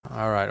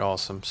All right,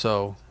 awesome.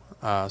 So,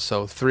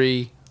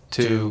 three,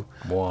 two,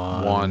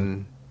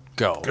 one,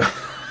 go.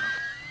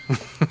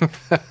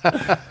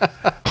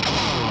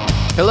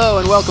 Hello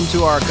and welcome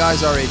to our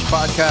Guys Our Age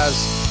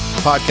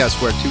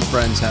podcast where two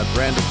friends have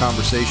random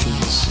conversations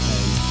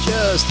and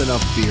just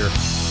enough beer.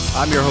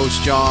 I'm your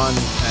host, John,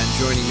 and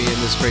joining me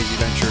in this crazy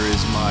venture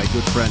is my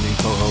good friend and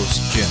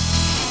co-host, Jim.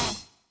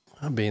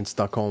 I'm being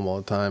stuck home all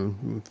the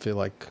time. I feel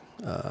like,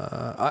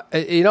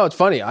 it's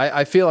funny.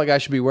 I feel like I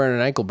should be wearing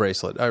an ankle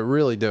bracelet. I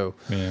really do.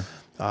 Yeah.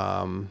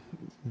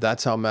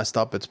 That's how messed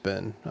up it's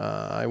been.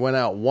 I went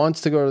out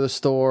once to go to the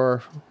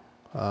store.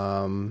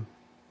 I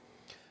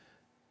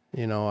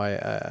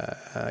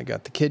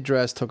got the kid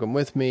dressed, took him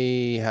with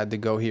me, had to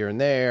go here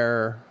and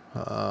there.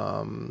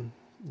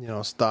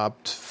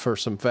 Stopped for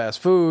some fast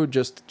food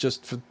just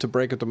to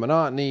break up the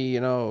monotony.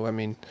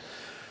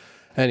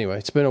 Anyway,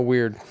 it's been a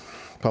weird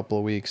couple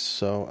of weeks.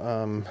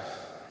 So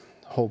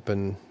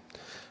hoping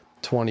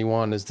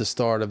 21 is the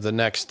start of the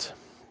next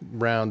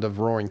round of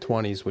Roaring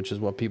 20s, which is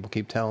what people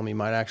keep telling me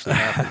might actually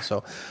happen.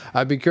 So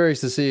I'd be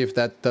curious to see if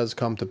that does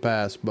come to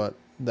pass, but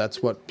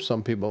that's what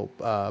some people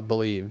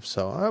believe.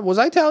 So was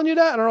I telling you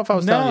that? I don't know if I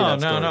was telling you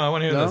that story. No, I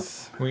want to hear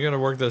this. We got to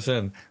work this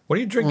in. What are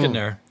you drinking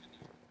there?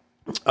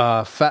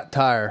 Fat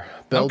Tire,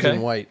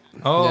 Belgian White.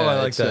 Oh, yeah,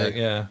 I like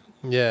that.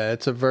 Yeah,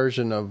 it's a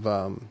version of,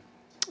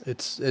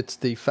 it's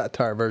the Fat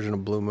Tire version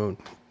of Blue Moon.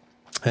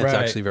 And it's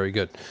actually very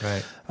good.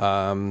 Right.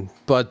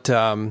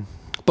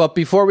 But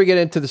before we get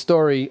into the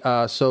story,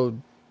 so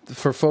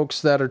for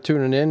folks that are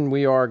tuning in,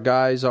 we are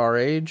Guys Our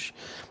Age.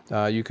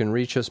 You can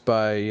reach us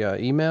by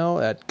email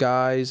at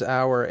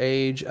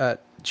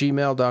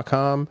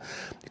guysourage@gmail.com.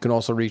 You can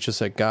also reach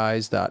us at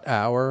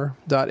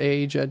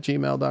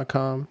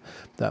guys.our.age@gmail.com.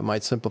 That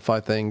might simplify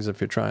things if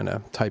you're trying to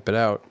type it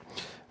out.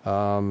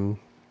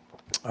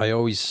 I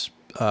always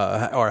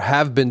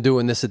have been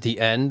doing this at the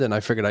end, and I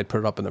figured I'd put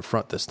it up in the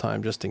front this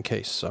time just in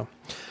case. So,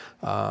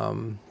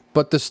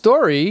 but the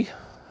story,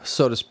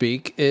 so to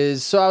speak,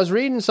 is, so I was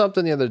reading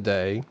something the other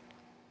day,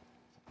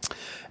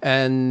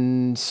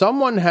 and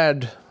someone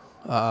had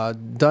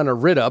done a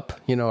write-up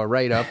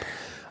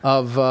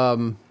of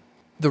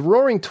the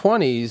Roaring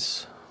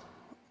 20s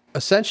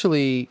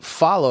essentially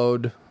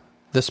followed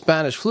the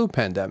Spanish flu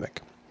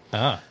pandemic.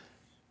 Ah.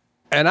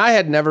 And I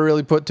had never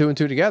really put two and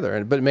two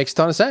together, but it makes a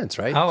ton of sense,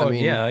 right? Oh,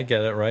 I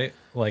get it, right?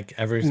 Like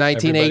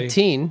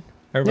 1918.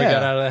 Everybody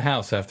got out of the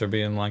house after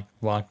being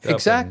locked up.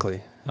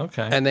 Exactly.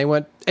 Okay. And they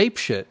went ape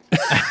shit,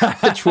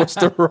 which was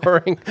the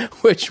roaring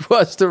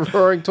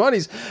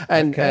 20s.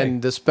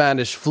 And the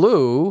Spanish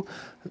flu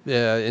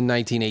in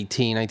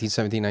 1917,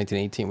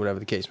 1918, whatever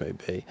the case may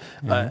be.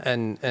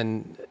 Mm-hmm.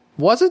 And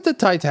wasn't the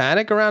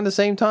Titanic around the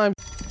same time?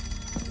 Is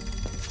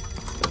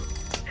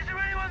there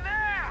anyone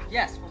there?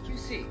 Yes, what you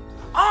see?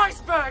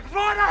 Iceberg,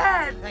 right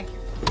ahead! Thank you.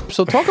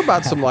 So talk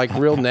about some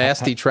real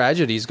nasty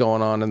tragedies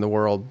going on in the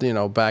world,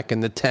 back in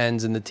the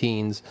 10s and the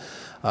teens.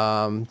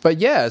 But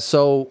yeah,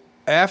 so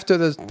after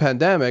the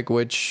pandemic,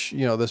 which,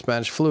 the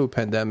Spanish flu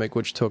pandemic,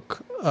 which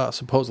took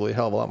supposedly a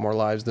hell of a lot more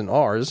lives than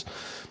ours,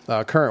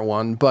 current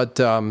one, but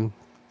the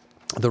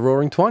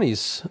Roaring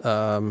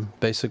 20s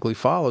basically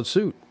followed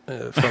suit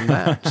from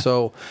that.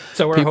 So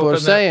people are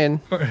saying...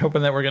 We're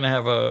hoping that we're going to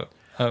have a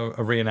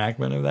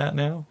reenactment of that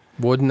now.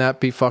 Wouldn't that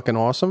be fucking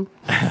awesome?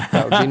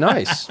 That would be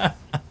nice.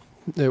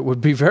 It would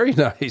be very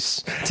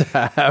nice to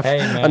have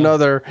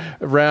another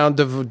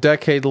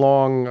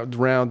decade-long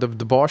round of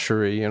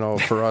debauchery,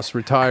 for us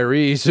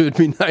retirees. It would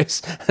be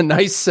nice, a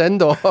nice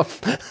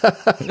send-off.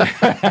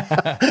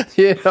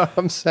 You know what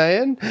I'm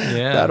saying?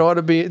 Yeah.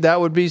 That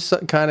would be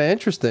kind of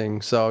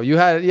interesting. So you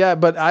had,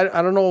 but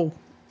I don't know.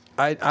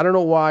 I don't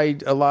know why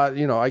a lot,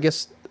 I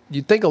guess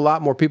you'd think a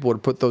lot more people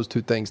would put those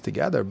two things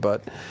together,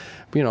 but,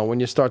 when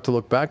you start to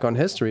look back on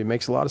history, it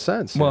makes a lot of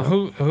sense. Well,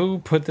 who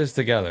put this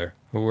together?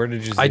 Where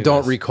did you see I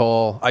don't this?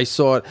 recall. I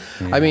saw it.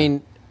 Yeah. I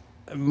mean,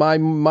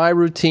 my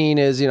routine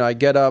is, I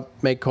get up,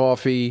 make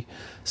coffee,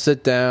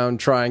 sit down,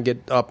 try and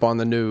get up on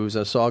the news.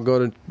 So I'll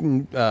go to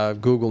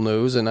Google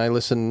News and I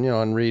listen,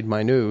 and read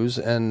my news.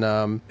 And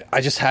I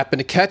just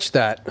happened to catch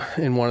that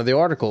in one of the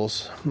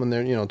articles when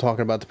they're,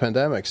 talking about the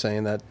pandemic,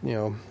 saying that,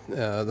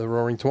 the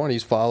Roaring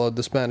 20s followed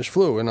the Spanish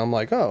flu. And I'm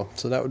like, oh,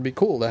 so that would be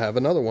cool to have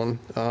another one.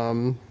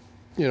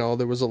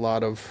 There was a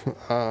lot of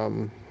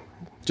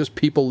just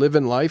people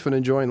living life and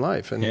enjoying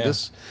life. And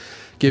this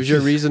gives you a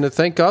reason to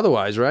think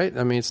otherwise, right?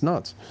 I mean, it's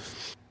nuts.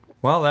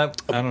 Well, I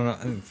don't know.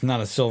 It's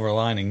not a silver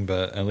lining,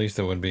 but at least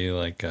it would be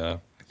like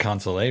a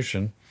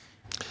consolation.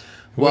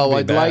 Well,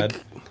 I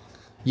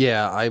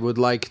would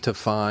like to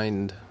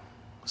find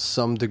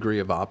some degree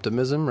of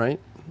optimism,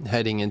 right?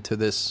 Heading into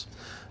this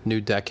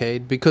new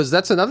decade, because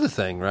that's another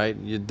thing, right?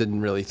 You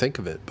didn't really think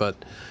of it, but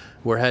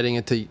we're heading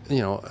into,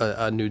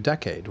 a new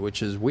decade,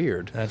 which is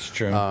weird. That's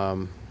true.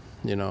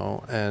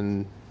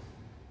 And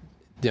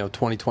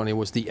 2020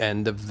 was the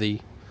end of the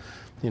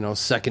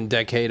second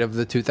decade of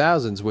the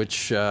 2000s,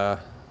 which I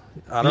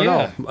don't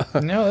know.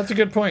 No, that's a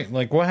good point.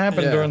 Like, what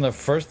happened during the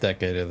first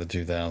decade of the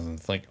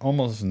 2000s? Like,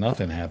 almost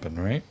nothing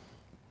happened, right?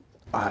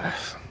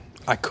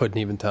 I couldn't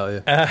even tell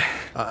you.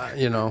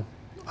 You know,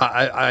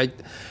 I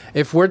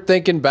if we're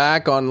thinking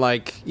back on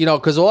like, you know,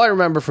 because all I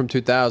remember from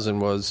 2000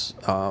 was,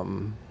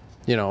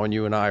 you know, and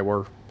you and I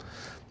were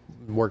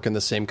working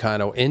the same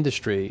kind of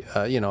industry,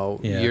 you know,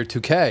 year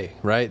 2K,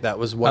 right? That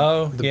was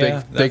what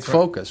big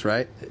focus,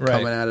 right?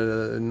 Coming out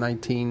of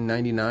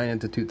 1999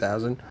 into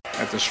 2000.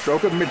 At the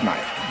stroke of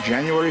midnight,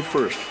 January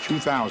 1st,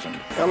 2000,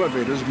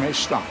 elevators may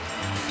stop.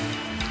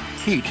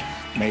 Heat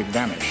may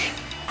vanish.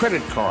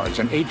 Credit cards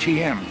and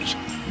ATMs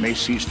may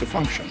cease to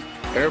function.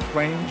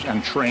 Airplanes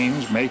and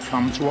trains may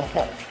come to a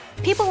halt.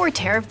 People were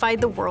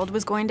terrified the world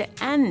was going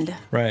to end.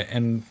 Right,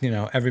 and, you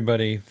know,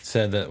 everybody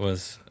said that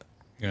was,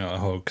 you know, a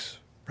hoax,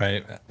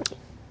 right?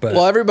 But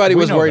well, everybody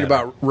was worried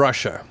better. about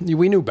Russia.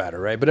 We knew better,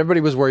 right? But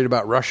everybody was worried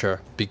about Russia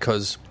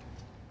because,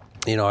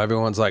 you know,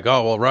 everyone's like,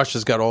 oh, well,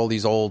 Russia's got all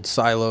these old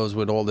silos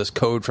with all this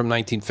code from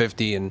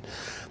 1950 and,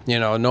 you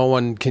know, no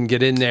one can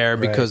get in there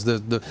because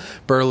the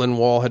Berlin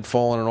Wall had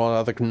fallen and all that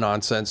other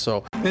nonsense.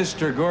 So,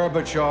 Mr.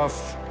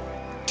 Gorbachev,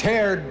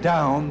 tear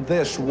down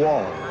this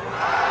wall.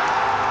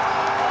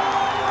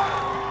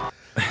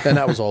 and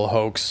that was all a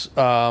hoax.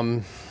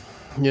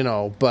 You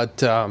know, but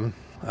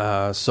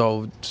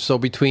so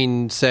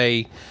between,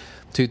 say,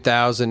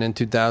 2000 and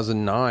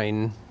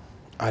 2009,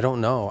 I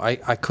don't know.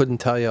 I couldn't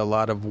tell you a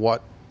lot of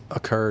what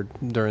occurred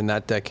during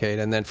that decade,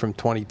 and then from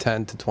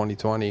 2010 to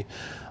 2020,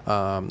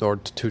 or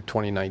to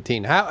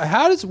 2019.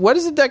 What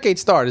does the decade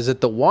start? Is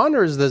it the 1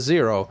 or is it the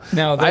 0?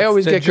 No, I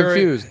always get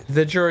confused.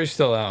 The jury's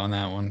still out on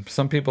that one.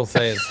 Some people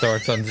say it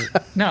starts on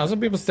some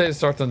people say it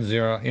starts on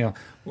 0. You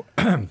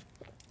know,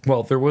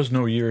 well, there was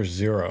no year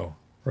 0,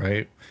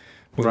 right?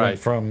 We went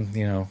from,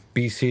 you know,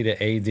 BC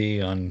to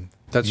AD on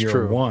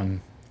year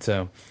 1.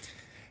 So,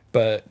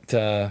 but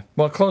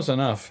well, close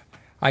enough.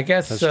 I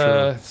guess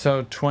so.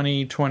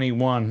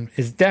 2021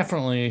 is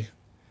definitely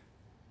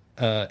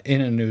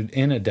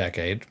in a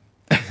decade.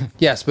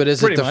 Yes, but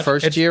is it the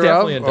first year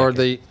of, or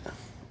the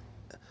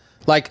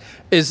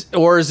is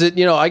it,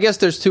 you know? I guess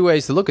there's two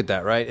ways to look at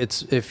that, right?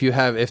 It's if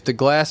the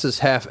glass is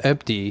half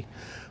empty,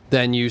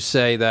 then you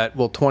say that,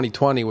 well,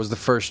 2020 was the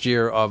first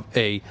year of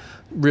a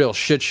real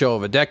shit show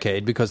of a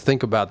decade, because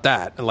think about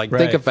that.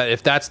 Think about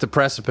if that's the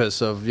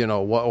precipice of, you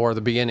know, what, or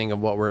the beginning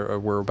of what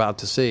we're about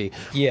to see.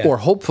 Yeah. Or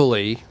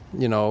hopefully,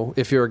 you know,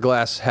 if you're a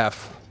glass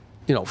half,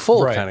 you know,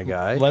 full kind of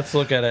guy. Let's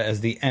look at it as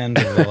the end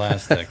of the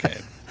last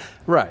decade.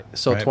 Right.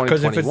 So 2021.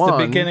 Because if it's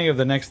the beginning of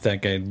the next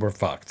decade, we're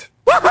fucked.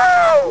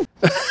 Woohoo!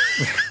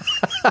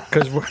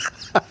 Because we're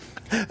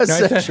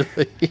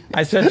essentially.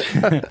 I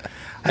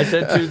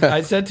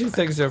said two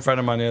things to a friend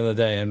of mine the other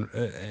day,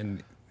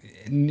 and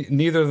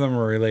neither of them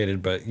were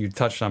related, but you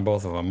touched on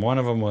both of them. One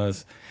of them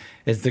was,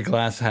 is the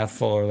glass half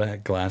full or the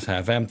glass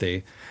half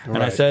empty?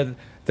 And I said,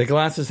 the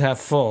glass is half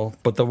full,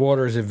 but the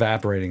water is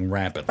evaporating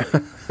rapidly.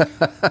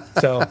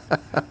 So,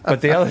 but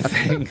the other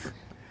thing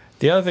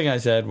I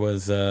said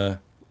was, I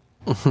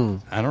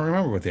don't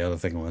remember what the other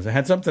thing was. It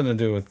had something to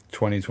do with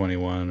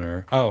 2021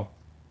 or,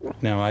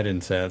 no, I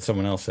didn't say it.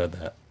 Someone else said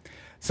that.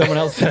 Someone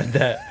else said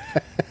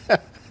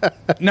that.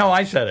 No,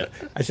 I said it.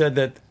 I said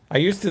that I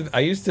used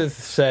to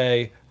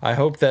say, I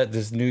hope that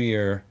this new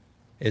year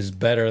is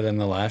better than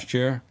the last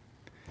year.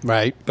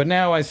 Right. But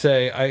now I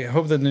say, I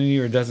hope that the new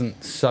year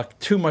doesn't suck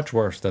too much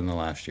worse than the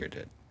last year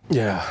did.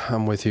 Yeah,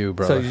 I'm with you,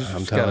 brother. So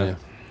I'm telling you.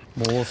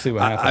 Well, we'll see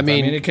what happens. I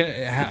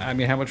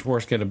mean, how much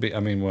worse can it be?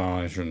 I mean, well,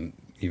 I shouldn't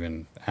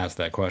even ask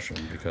that question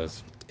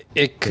because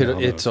it could. You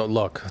know, it's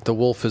look. The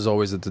wolf is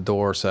always at the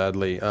door.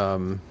 Sadly,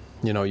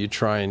 you know, you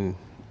try and.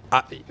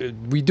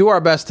 We do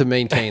our best to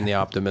maintain the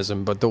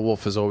optimism, but the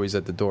wolf is always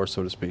at the door,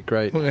 so to speak,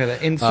 right? Look at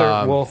that.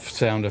 Insert wolf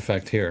sound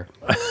effect here.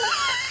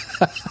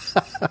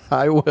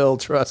 I will,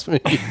 trust me.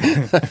 Hey,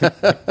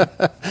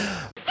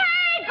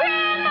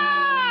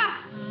 Grandma!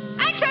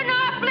 That's an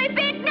awfully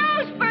big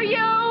nose for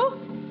you.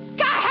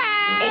 Go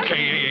ahead.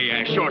 Okay,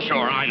 yeah,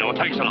 sure, I know.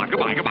 Thanks a lot.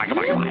 Goodbye.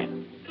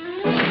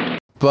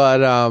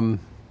 But,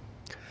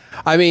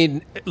 I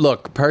mean,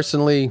 look,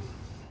 personally,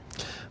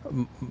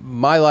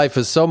 my life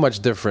is so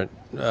much different.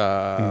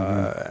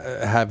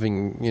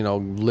 Having, you know,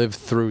 lived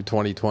through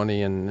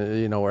 2020 and,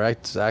 you know,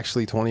 it's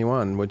actually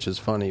 21, which is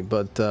funny,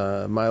 but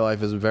my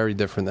life is very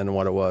different than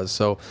what it was.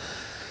 So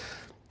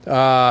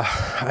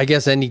I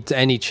guess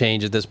any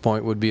change at this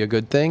point would be a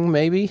good thing,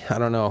 maybe. I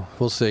don't know.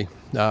 We'll see.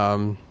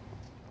 But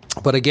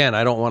again,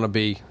 I don't want to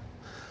be,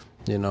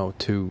 you know,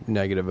 too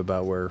negative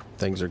about where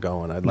things are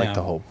going. I'd like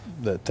to hope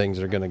that things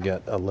are going to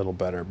get a little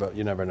better, but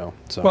you never know.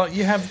 So. Well,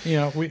 you have, you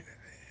know,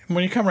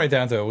 when you come right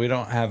down to it, we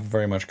don't have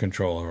very much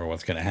control over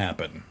what's going to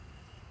happen,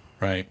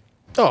 right?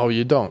 Oh,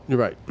 you don't. You're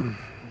right,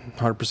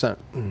 100%.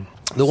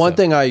 The one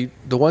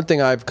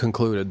thing I've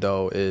concluded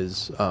though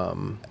is,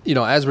 you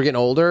know, as we're getting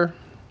older,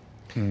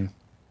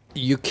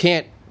 you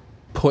can't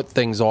put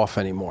things off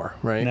anymore,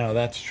 right? No,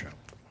 that's true.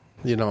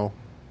 You know,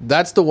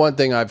 that's the one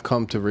thing I've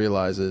come to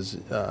realize is,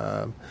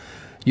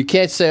 You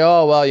can't say,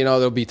 oh, well,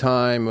 there'll be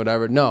time,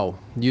 whatever. No,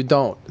 you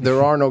don't.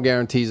 There are no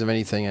guarantees of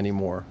anything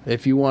anymore.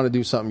 If you want to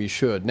do something, you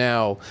should.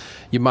 Now,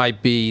 you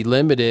might be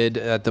limited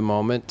at the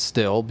moment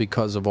still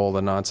because of all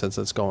the nonsense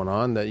that's going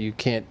on, that you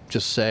can't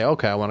just say,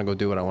 okay, I want to go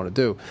do what I want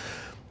to do.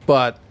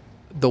 But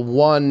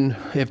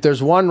if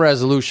there's one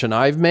resolution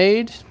I've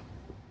made,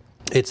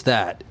 it's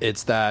that.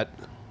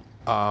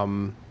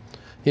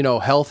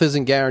 Health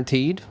isn't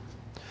guaranteed.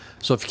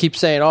 So if you keep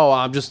saying,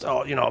 I'm just,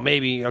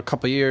 maybe a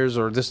couple of years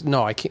or this,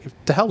 no, I can't.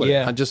 To hell with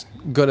it. I'm just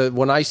gonna,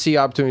 when I see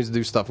opportunities to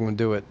do stuff, I'm gonna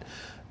do it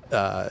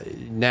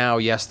now,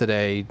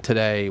 yesterday,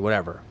 today,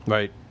 whatever,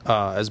 right?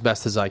 As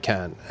best as I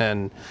can.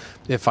 And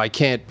if I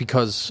can't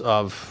because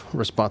of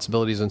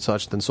responsibilities and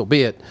such, then so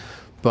be it.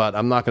 But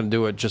I'm not gonna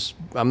do it.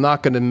 I'm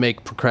not gonna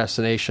make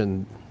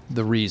procrastination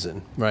the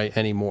reason, right,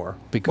 anymore,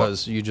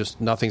 because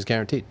nothing's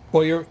guaranteed.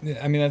 Well,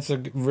 that's a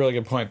really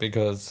good point,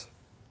 because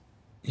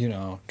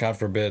God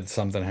forbid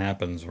something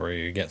happens where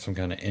you get some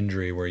kind of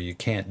injury where you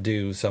can't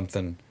do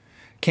the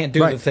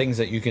things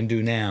that you can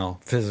do now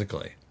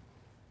physically.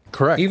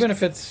 Correct. Even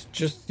if it's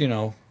just,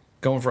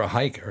 going for a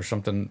hike or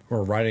something,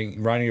 or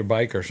riding your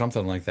bike or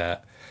something like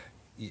that.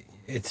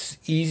 It's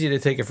easy to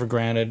take it for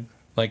granted.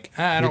 Like,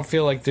 I don't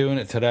feel like doing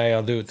it today,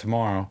 I'll do it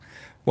tomorrow.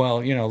 Well,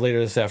 later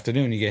this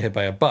afternoon you get hit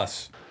by a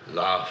bus.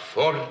 La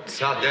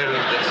forza del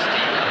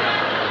destino.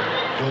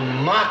 Du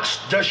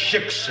machst das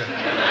Schicksal.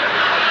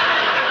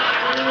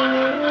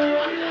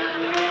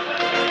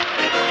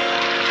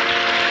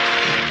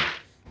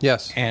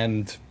 Yes.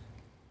 And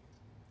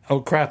oh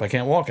crap, I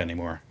can't walk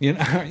anymore. You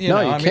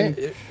can't.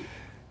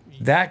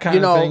 That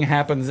kind of thing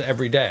happens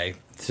every day.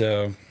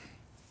 So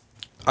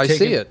I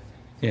see it.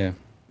 Yeah.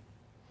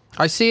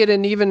 I see it,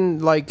 and even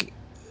look,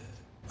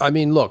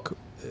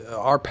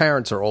 our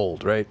parents are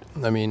old, right?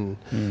 I mean,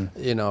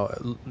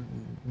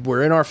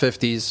 we're in our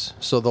 50s,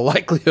 so the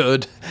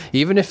likelihood,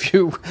 even if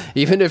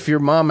your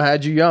mom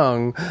had you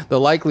young,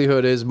 the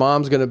likelihood is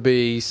mom's going to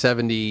be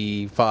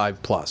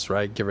 75 plus,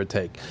 right, give or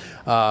take.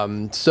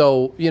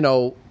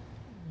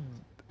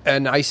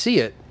 And I see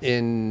it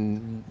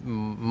in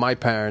my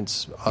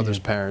parents, others'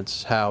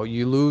 parents, how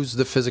you lose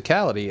the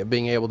physicality of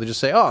being able to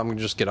just say, I'm going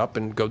to just get up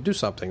and go do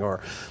something,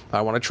 or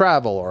I want to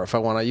travel, or if I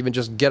want to even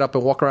just get up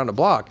and walk around the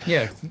block.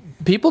 Yeah.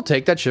 People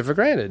take that shit for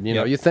granted.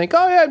 You think,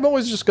 I'm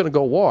always just going to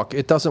go walk.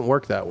 It doesn't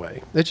work that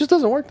way. It just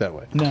doesn't work that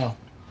way. No,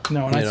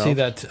 and I see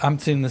that. I'm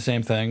seeing the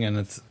same thing, and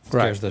it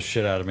scares the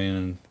shit out of me.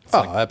 And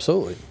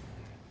absolutely.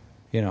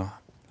 Who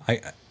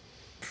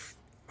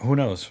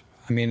knows?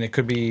 I mean, it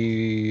could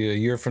be a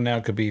year from now.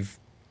 It could be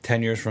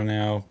 10 years from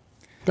now.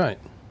 Right.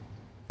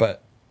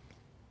 But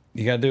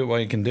you got to do it while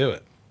you can do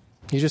it.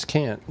 You just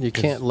can't. You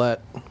can't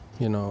let,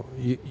 I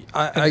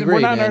agree,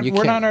 we're not man.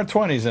 We're not in our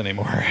 20s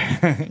anymore,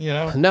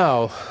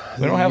 No.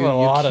 We don't have a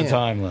lot of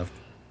time left.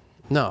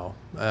 No.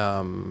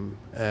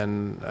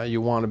 And you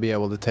want to be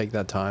able to take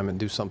that time and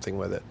do something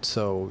with it.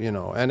 So,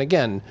 and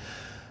again,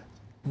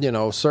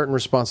 certain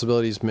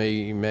responsibilities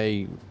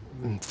may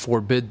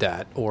forbid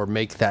that or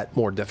make that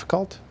more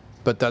difficult.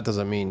 But that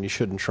doesn't mean you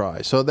shouldn't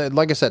try. So,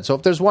 like I said,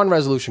 if there's one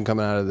resolution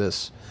coming out of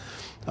this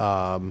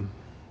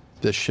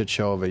shit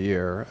show of a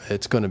year,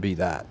 it's going to be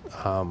that.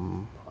 I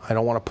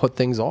don't want to put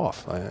things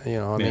off. I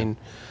mean,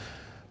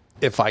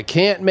 if I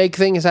can't make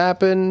things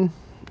happen,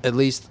 at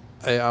least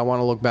I want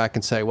to look back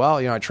and say, well,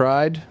 I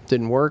tried,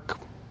 didn't work,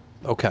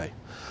 okay.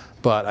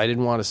 But I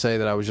didn't want to say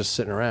that I was just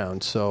sitting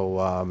around.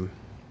 So,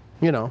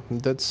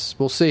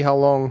 we'll see how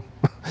long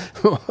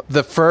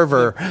the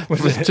fervor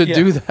to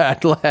do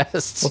that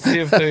lasts. We'll see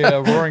if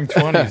the Roaring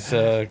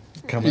 20s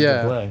come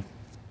into play.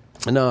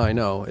 No, I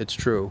know. It's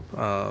true.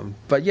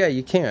 But yeah,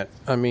 you can't.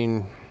 I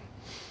mean,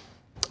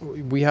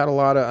 we had a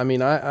lot of, I don't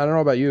know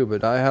about you,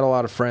 but I had a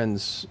lot of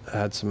friends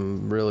had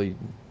some really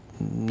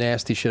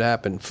nasty shit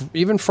happen,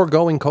 even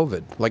foregoing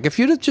COVID. Like, if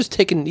you'd have just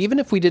taken, even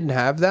if we didn't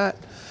have that,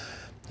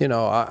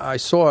 I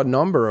saw a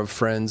number of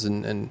friends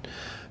and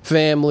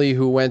family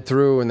who went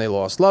through and they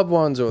lost loved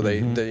ones, or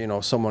they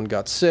someone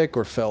got sick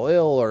or fell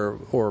ill,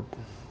 or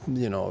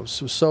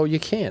so you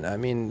can't. I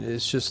mean,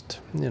 it's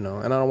just, and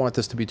I don't want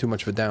this to be too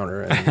much of a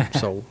downer, and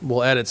so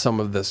we'll edit some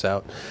of this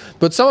out,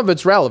 but some of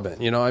it's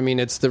relevant.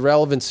 It's the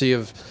relevancy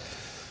of,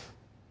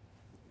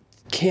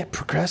 can't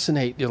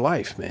procrastinate your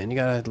life, man. You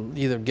gotta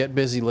either get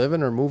busy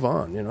living or move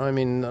on.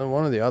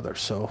 One or the other.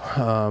 So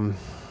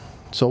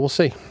we'll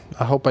see.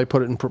 I hope I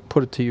put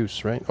it to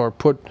use, right, or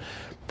put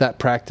that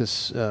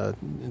practice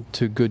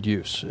to good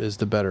use is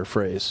the better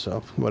phrase.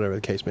 So whatever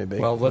the case may be.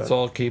 Well, let's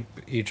all keep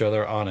each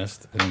other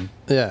honest and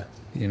oh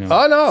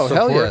no,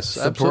 hell yes,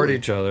 support absolutely.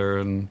 each other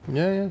and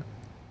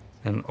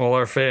and all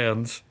our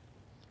fans.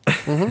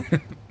 Mm-hmm.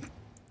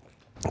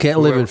 Can't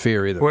live in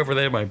fear either, whoever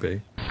they might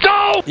be.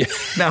 No.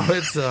 No,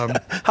 it's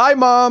hi,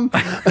 Mom.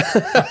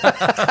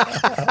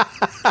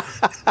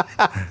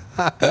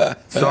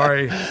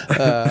 Sorry.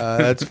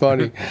 That's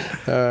funny.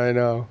 I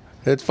know.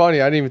 It's funny.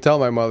 I didn't even tell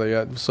my mother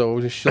yet,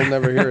 so she'll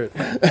never hear it.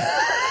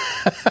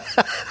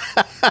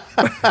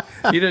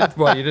 You didn't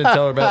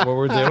tell her about what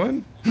we're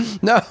doing?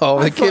 No,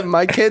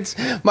 my kids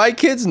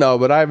know,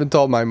 but I haven't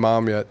told my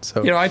mom yet.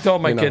 So I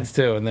told my kids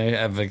too, and they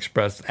have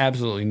expressed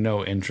absolutely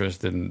no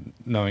interest in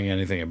knowing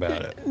anything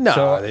about it.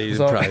 No, they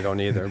probably don't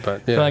either.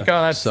 But yeah, like,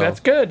 oh, that's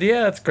good.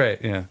 Yeah, that's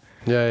great. Yeah.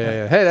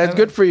 Yeah. Hey, that's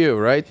good for you,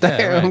 right?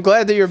 Yeah, right. I'm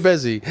glad that you're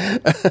busy.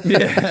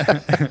 Yeah.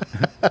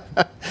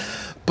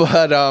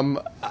 But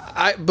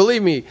I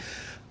believe me,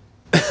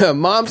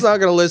 Mom's not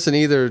going to listen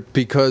either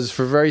because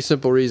for a very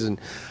simple reason.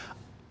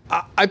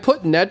 I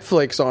put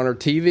Netflix on her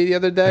TV the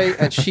other day,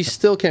 and she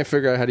still can't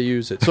figure out how to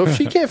use it. So if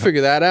she can't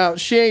figure that out,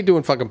 she ain't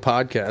doing fucking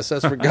podcasts.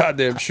 That's for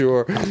goddamn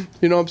sure.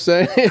 You know what I'm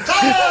saying?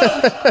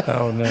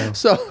 Oh, no.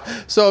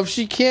 So if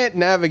she can't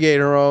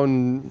navigate her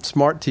own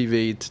smart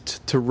TV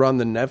to run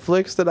the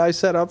Netflix that I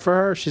set up for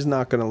her, she's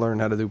not going to learn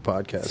how to do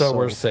podcasts. So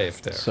we're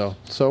safe there. So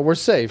we're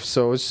safe.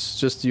 So it's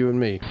just you and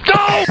me.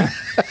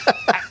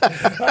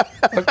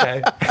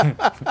 Okay.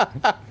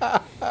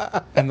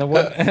 And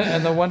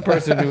the one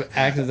person who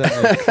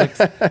accidentally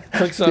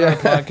clicks on our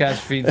podcast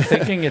feed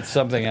thinking it's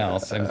something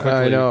else and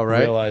quickly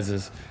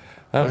realizes,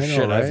 oh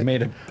shit, right? I've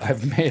made a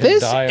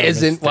this dire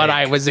isn't mistake. what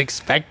I was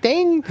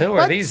expecting. Who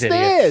are these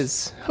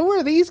idiots? Who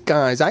are these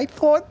guys? I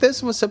thought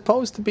this was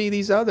supposed to be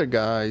these other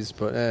guys,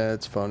 but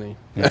it's funny.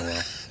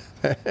 Yeah,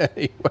 well.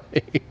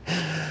 Anyway.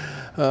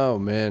 Oh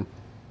man.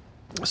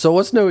 So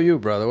what's new with you,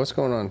 brother? What's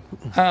going on?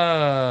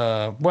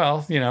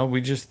 Well,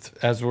 we just,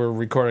 as we're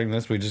recording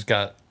this, we just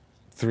got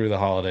through the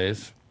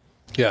holidays.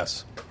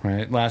 Yes.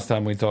 Right. Last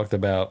time we talked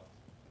about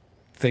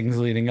things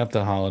leading up to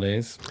the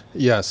holidays.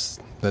 Yes,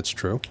 that's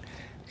true.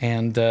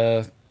 And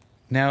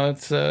now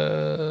it's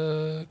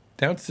in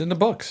the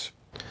books.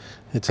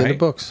 It's in the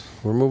books.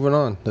 We're moving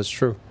on. That's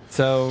true.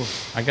 So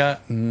I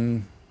got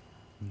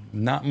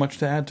not much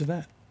to add to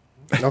that.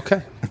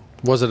 Okay.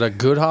 Was it a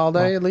good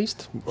holiday at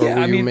least? Or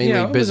were you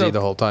mainly busy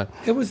the whole time?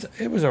 It was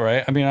all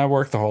right. I mean, I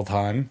worked the whole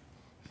time.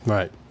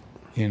 Right.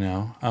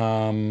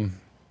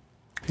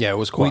 Yeah, it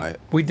was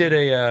quiet. We did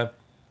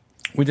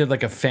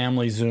like a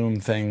family Zoom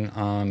thing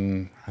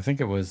on, I think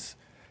it was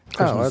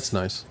Christmas. Oh, that's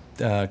nice.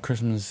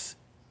 Christmas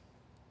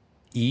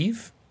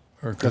Eve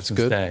or Christmas That's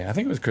good. Day. I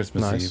think it was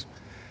Christmas Eve.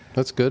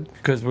 That's good.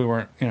 Because we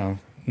weren't,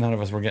 none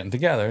of us were getting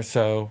together.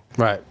 So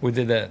we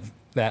did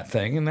that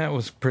thing, and that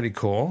was pretty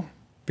cool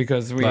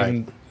because we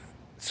even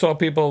saw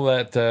people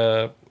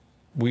that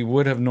we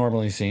would have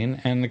normally seen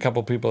and a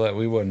couple people that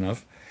we wouldn't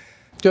have.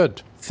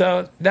 Good.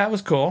 So that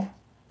was cool.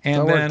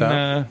 And that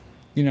then,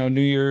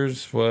 New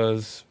Year's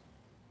was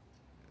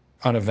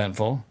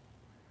uneventful.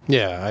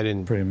 Yeah, I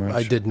didn't. Pretty much.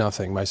 I did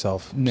nothing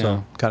myself. No.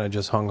 So kind of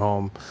just hung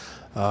home.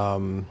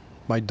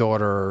 My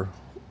daughter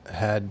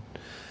had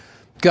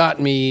got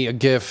me a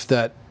gift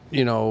that,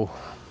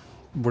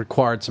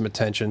 required some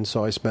attention.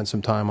 So I spent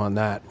some time on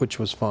that, which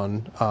was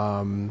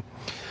fun.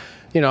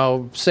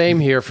 Same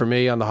here for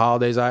me on the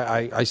holidays.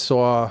 I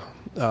saw,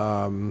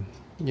 saw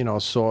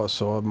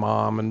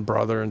mom and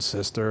brother and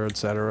sister,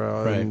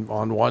 etc. Right. And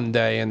on one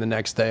day, and the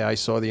next day I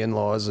saw the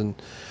in-laws, and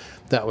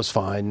that was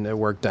fine. It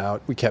worked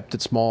out. We kept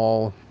it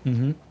small.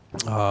 Mm-hmm.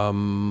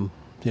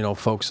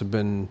 Folks have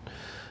been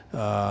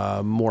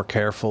more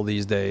careful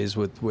these days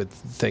with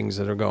things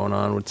that are going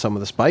on with some of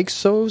the spikes,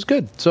 so it was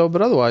good.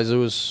 But otherwise, it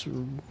was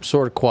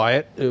sort of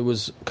quiet. It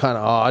was kind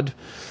of odd.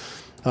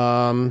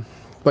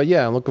 But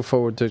yeah, I'm looking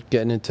forward to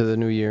getting into the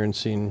new year and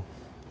seeing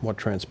what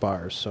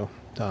transpires. So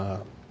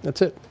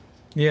that's it.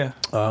 Yeah.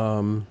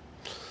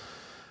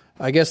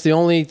 I guess the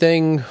only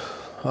thing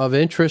of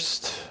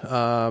interest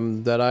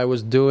that I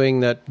was doing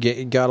that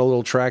got a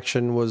little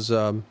traction was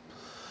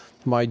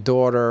my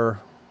daughter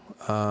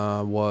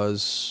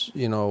was,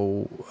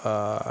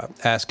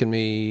 asking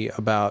me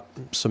about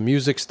some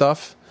music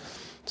stuff.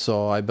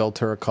 So I built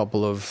her a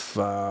couple of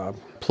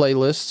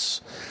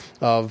playlists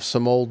of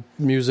some old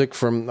music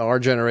from our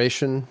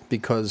generation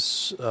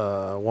because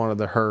one of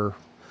her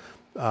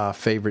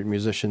favorite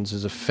musicians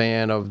is a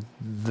fan of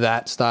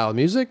that style of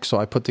music. So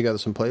I put together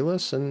some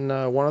playlists,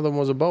 and one of them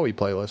was a Bowie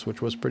playlist,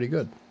 which was pretty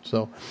good.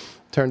 So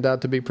turned out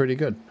to be pretty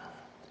good.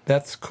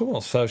 That's cool.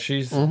 So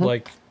she's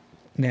like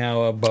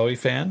now a Bowie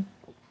fan?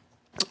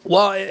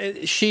 Well,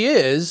 she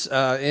is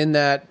in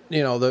that,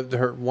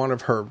 one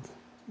of her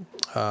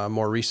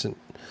more recent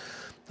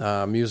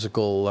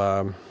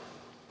musical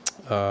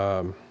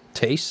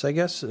tastes, I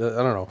guess. I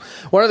don't know.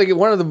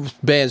 One of the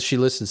bands she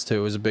listens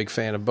to is a big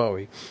fan of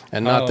Bowie,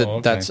 and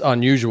not that's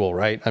unusual,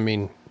 right? I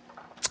mean,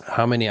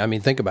 how many? I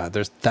mean, think about it.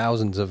 There's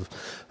thousands of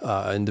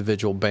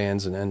individual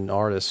bands and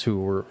artists who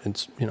were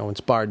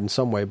inspired in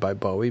some way by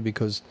Bowie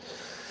because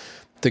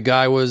the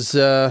guy was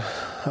a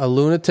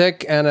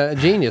lunatic and a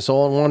genius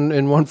all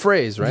in one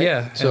phrase, right?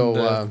 Yeah. So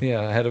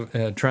had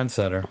a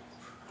trendsetter.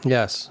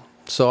 Yes.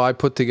 So I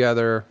put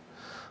together.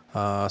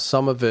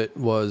 Some of it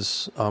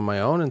was on my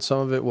own, and some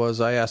of it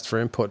was I asked for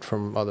input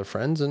from other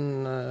friends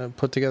and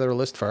put together a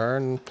list for her,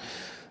 and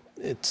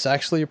it's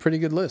actually a pretty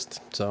good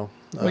list. So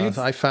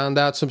I found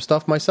out some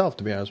stuff myself,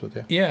 to be honest with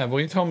you. Yeah, well,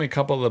 you told me a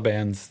couple of the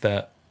bands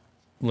that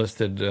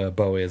listed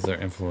Bowie as their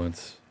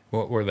influence.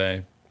 What were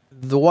they?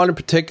 The one in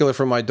particular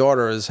for my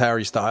daughter is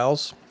Harry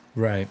Styles.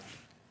 Right.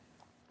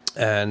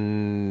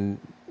 And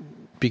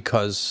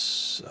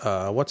because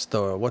what's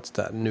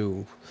that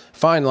new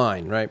Fine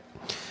Line, right?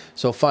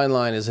 So Fine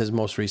Line is his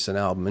most recent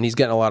album, and he's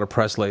getting a lot of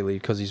press lately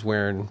because he's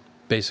wearing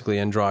basically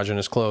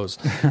androgynous clothes,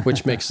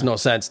 which makes no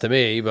sense to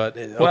me. But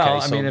okay,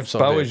 well, I mean, if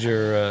Bo is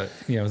your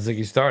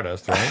Ziggy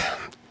Stardust, right?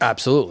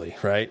 Absolutely,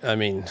 right? I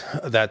mean,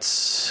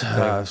 that's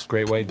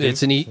great way to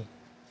it's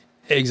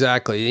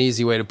exactly an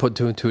easy way to put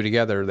two and two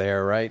together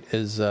there, right?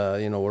 Is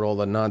with all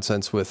the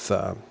nonsense with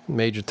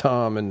Major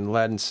Tom and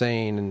Aladdin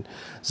Sane and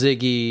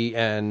Ziggy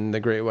and the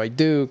Great White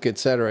Duke,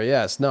 etc.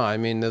 Yes, no, I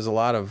mean there's a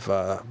lot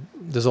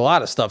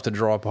of stuff to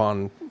draw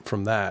upon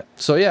from that.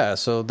 So yeah,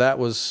 so that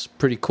was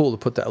pretty cool to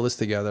put that list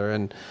together,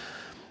 and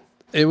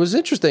it was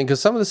interesting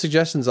because some of the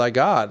suggestions I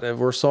got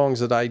were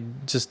songs that I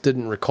just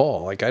didn't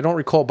recall. Like I don't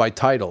recall by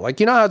title. Like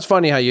how it's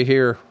funny how you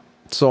hear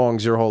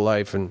songs your whole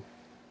life and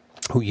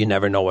who you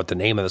never know what the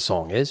name of the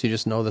song is. You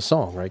just know the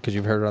song, right? Because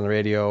you've heard it on the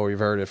radio or you've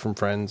heard it from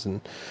friends and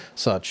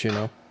such,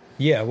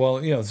 Yeah,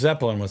 well,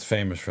 Zeppelin was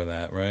famous for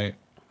that, right?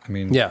 I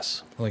mean,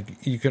 yes. Like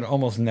you can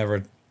almost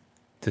never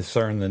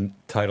discern the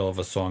title of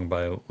a song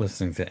by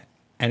listening to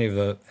any of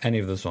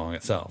the song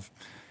itself.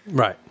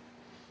 Right.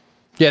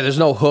 Yeah, there's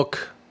no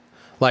hook.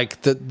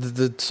 Like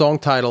the song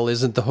title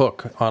isn't the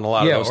hook on a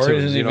lot of those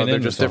tunes. They're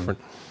just different.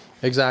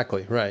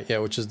 Exactly, right. Yeah,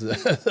 which is the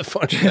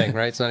funny thing,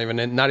 right? It's not even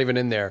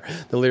in there.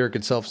 The lyric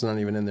itself's not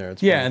even in there.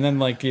 It's funny. And then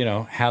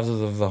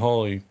Houses of the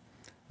Holy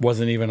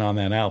wasn't even on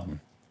that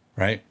album,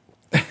 right?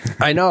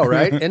 I know,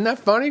 right? Isn't that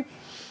funny?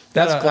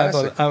 That's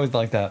classic. I always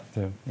like that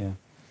too. Yeah.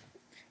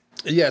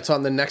 Yeah, it's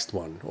on the next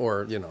one,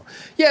 or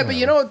Yeah, but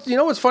you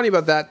know what's funny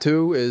about that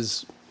too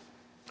is,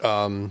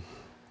 in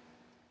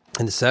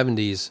the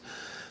 70s,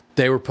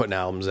 they were putting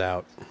albums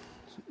out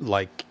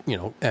like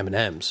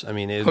M&Ms. I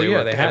mean, they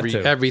had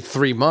every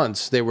 3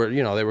 months they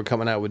were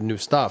coming out with new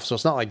stuff. So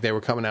it's not like they were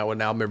coming out with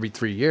an album every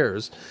 3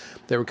 years.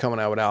 They were coming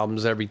out with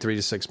albums every 3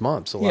 to 6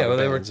 months. A lot of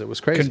bands. It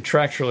was crazy.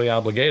 Contractually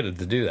obligated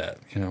to do that.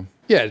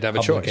 Yeah, to have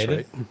a choice,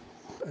 right?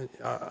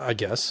 I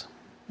guess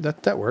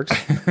that works.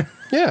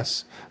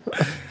 Yes,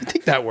 I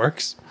think that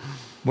works.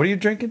 What are you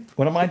drinking?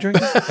 What am I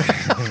drinking?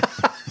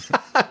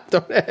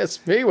 Don't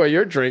ask me what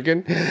you're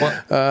drinking.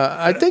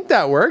 I think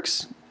that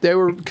works. They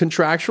were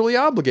contractually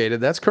obligated.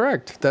 That's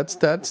correct. That's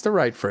the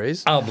right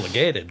phrase.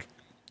 Obligated.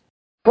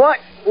 What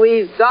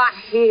we've got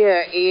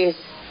here is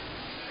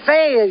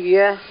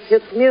failure to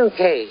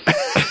communicate.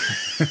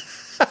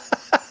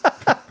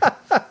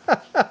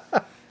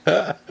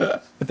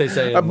 What they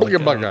say? A blicka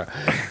blicka.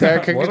 They're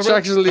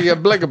contractually a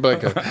blicka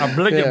blicka. A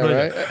blicka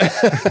blicka.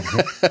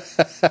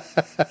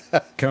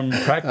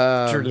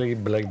 Contractually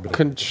blicka blicka.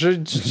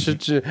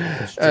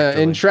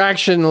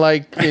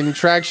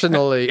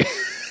 Intractionally.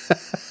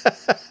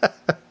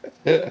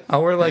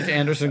 We're like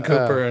Anderson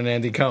Cooper and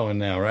Andy Cohen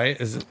now, right?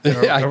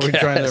 Are we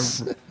trying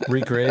to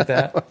recreate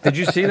that? Did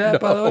you see that,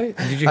 by the way?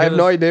 I have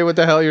no idea what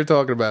the hell you're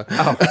talking about.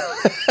 Oh.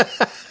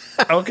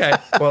 Okay.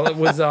 Well, it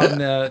was on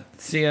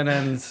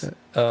CNN's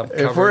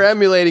coverage. If we're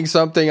emulating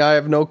something, I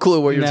have no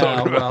clue what you're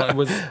talking about.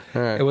 Well,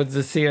 it was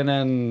the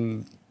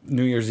CNN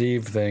New Year's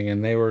Eve thing,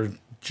 and they were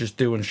just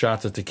doing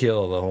shots of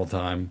tequila the whole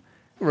time.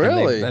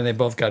 Really? And they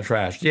both got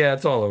trashed. Yeah,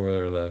 it's all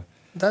over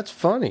That's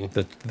funny.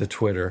 The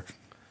Twitter.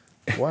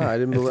 Wow, I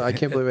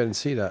can't believe I didn't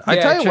see that. Yeah, I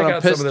tell you check when out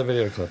I'm pissed. some of the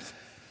video clips.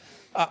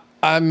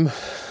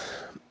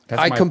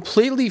 I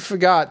completely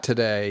forgot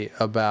today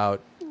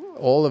about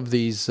all of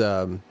these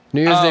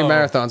New Year's Day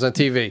marathons on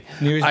TV.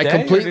 New Year's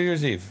Day or New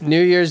Year's Eve?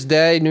 New Year's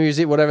Day, New Year's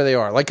Eve, whatever they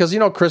are. Like, because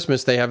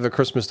Christmas, they have the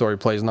Christmas Story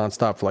plays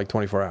nonstop for like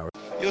 24 hours.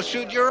 You'll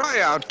shoot your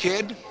eye out,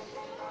 kid.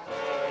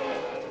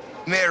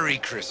 Merry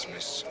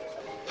Christmas.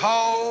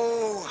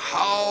 Ho,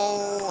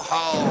 ho,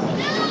 ho.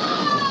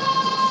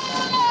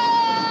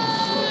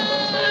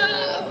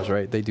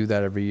 Right, they do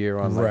that every year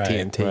on like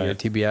TNT or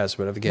TBS,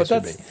 whatever the case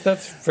would be.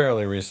 That's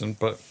fairly recent,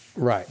 but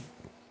right.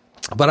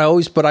 But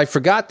I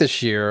forgot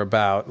this year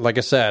about, like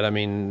I said, I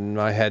mean,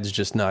 my head's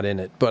just not in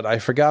it. But I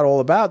forgot all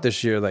about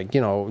this year. Like,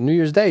 New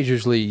Year's Day is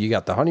usually you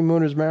got the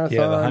Honeymooners Marathon.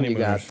 Yeah, the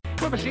Honeymooners.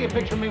 You ever see a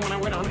picture of me when I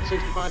weighed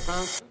 165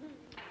 pounds?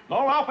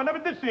 No, Ralph, I never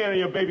did see any of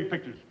your baby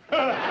pictures.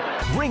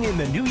 Ring in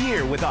the new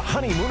year with a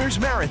Honeymooners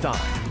Marathon,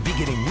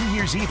 beginning New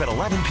Year's Eve at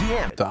 11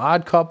 p.m. The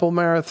Odd Couple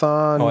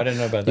Marathon. Oh, I didn't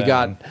know about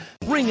that.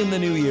 Ring in the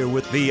new year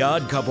with the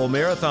Odd Couple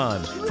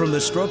Marathon, from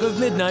the stroke of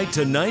midnight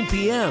to 9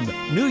 p.m.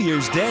 New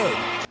Year's Day.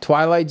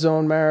 Twilight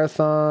Zone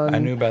Marathon. I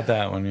knew about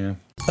that one, yeah.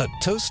 A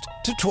toast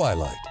to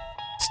Twilight,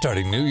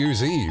 starting New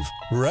Year's Eve,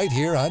 right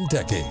here on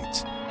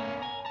Decades.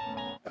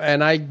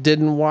 And I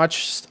didn't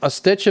watch a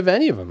stitch of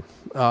any of them.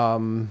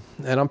 And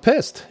I'm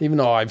pissed, even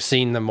though I've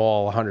seen them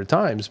all 100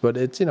 times. But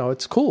it's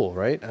it's cool,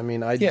 right? I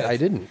mean, I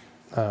didn't.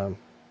 Well,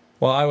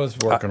 I was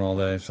working all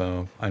day,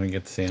 so I didn't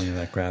get to see any of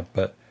that crap.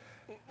 But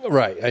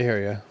right, I hear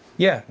you.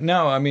 Yeah,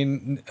 no, I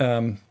mean,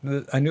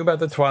 I knew about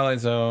the Twilight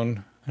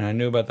Zone, and I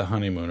knew about the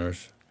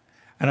Honeymooners.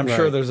 And I'm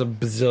sure there's a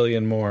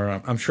bazillion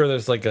more. I'm sure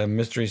there's like a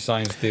Mystery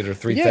Science Theater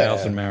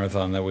 3000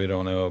 marathon that we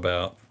don't know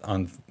about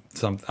on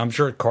some. I'm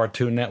sure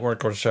Cartoon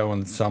Network was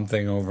showing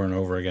something over and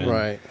over again.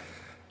 Right.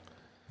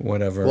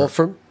 Whatever. Well,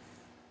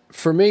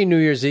 for me, New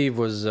Year's Eve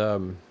was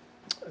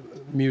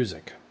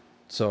music.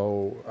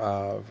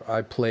 So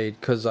I played,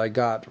 because I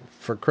got,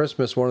 for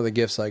Christmas, one of the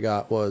gifts I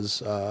got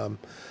was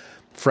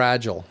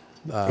Fragile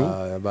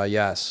by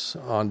Yes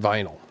on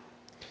vinyl.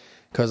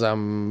 Because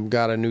I'm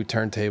got a new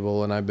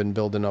turntable and I've been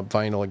building up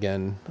vinyl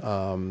again.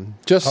 I'm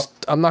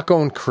not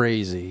going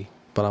crazy,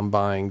 but I'm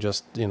buying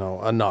just,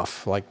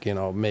 enough, like,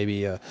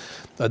 maybe a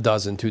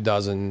dozen, 2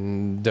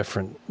 dozen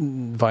different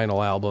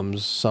vinyl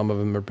albums. Some of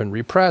them have been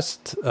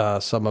repressed.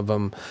 Some of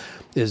them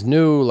is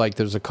new. Like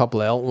there's a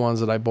couple of Elton ones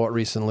that I bought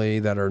recently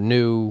that are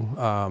new.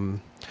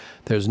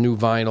 There's new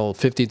vinyl,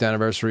 50th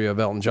anniversary of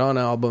Elton John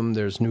album.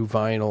 There's new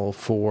vinyl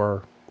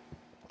for,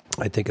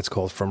 I think it's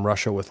called From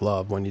Russia with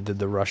Love, when he did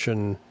the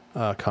Russian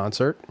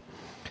concert,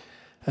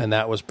 and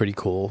that was pretty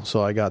cool.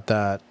 So I got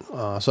that.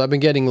 So I've been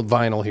getting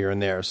vinyl here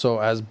and there. So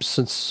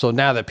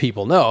now that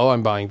people know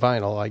I'm buying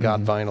vinyl, I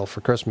got vinyl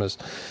for Christmas,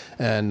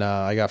 and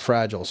I got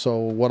Fragile. So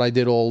what I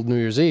did all New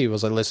Year's Eve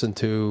was I listened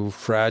to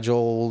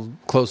Fragile,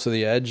 Close to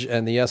the Edge,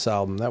 and the Yes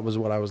album. That was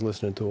what I was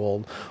listening to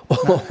all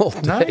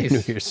day nice.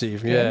 New Year's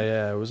Eve.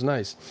 Yeah, it was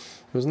nice.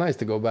 It was nice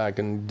to go back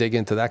and dig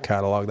into that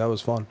catalog. That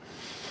was fun.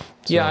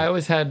 So, yeah, I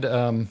always had.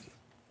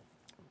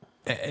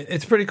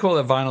 It's pretty cool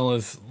that vinyl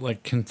is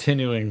like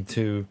continuing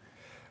to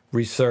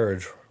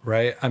resurge,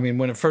 right? I mean,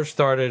 when it first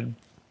started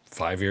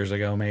 5 years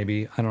ago,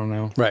 maybe, I don't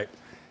know. Right.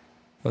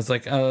 It was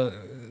like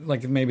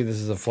maybe this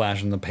is a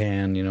flash in the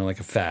pan, like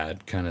a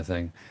fad kind of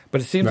thing. But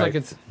it seems like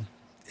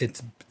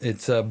it's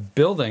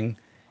building,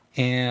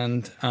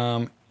 and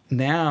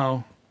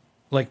now,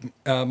 like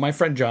my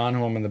friend John,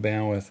 who I'm in the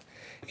band with,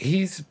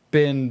 he's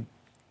been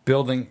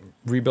rebuilding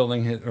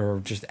his, or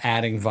just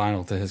adding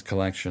vinyl to his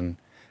collection.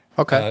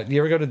 Okay. You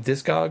ever go to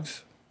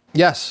Discogs?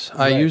 Yes,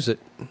 I use it.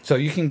 So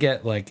you can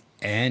get like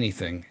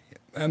anything.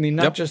 I mean,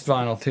 not just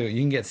vinyl too.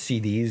 You can get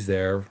CDs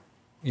there.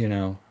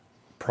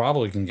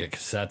 Probably can get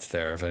cassettes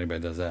there if anybody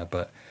does that.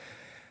 But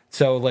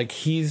so like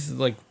he's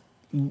like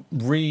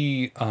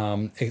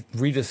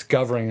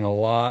rediscovering a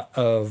lot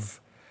of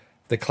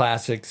the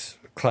classic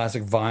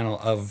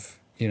vinyl of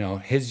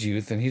his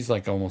youth, and he's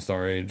like almost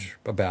our age,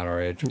 about our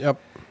age. Yep.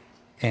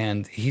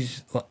 And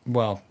he's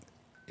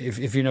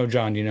If you know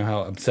John, you know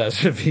how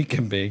obsessive he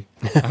can be.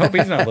 I hope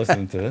he's not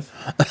listening to this.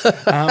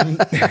 But I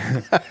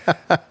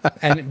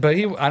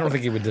don't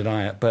think he would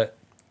deny it. But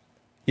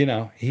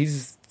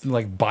he's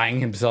like buying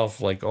himself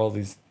like all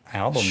these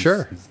albums,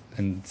 sure,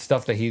 and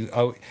stuff that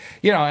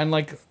and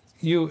like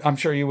I'm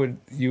sure you would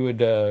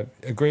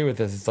agree with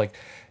this. It's like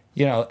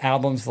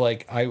albums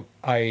like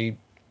I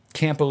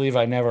can't believe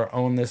I never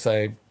owned this.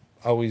 I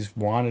always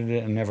wanted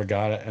it and never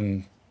got it,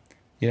 and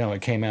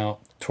it came out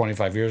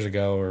 25 years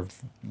ago or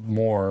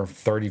more,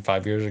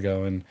 35 years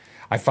ago, and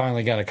I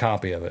finally got a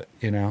copy of it,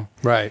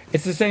 Right.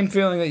 It's the same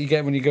feeling that you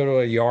get when you go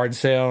to a yard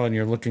sale and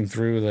you're looking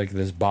through like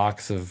this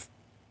box of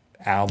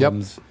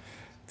albums. Yep.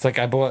 It's like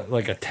I bought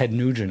like a Ted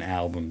Nugent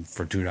album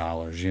for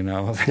 $2,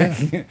 Yeah.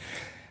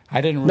 I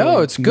didn't really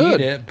no, it's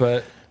good. need it,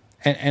 but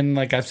and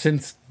like I've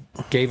since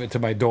gave it to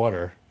my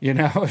daughter,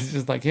 It's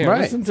just like, here,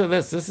 listen to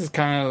this. This is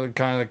kind of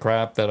the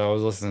crap that I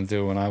was listening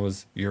to when I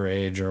was your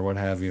age or what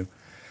have you.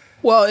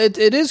 Well, it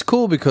is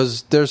cool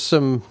because there's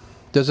a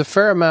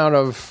fair amount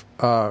of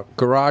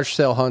garage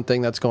sale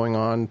hunting that's going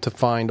on to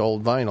find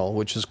old vinyl,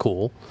 which is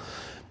cool.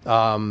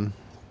 The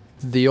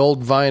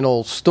old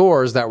vinyl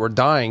stores that were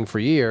dying for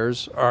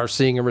years are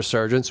seeing a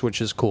resurgence, which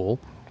is cool.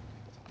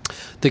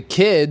 The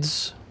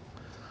kids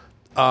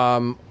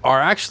are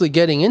actually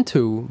getting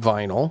into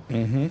vinyl,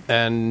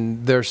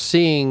 and they're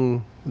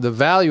seeing the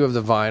value of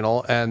the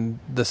vinyl and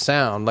the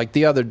sound. Like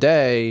the other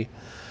day,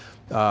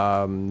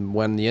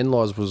 when the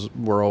in-laws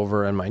were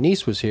over and my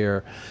niece was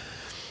here,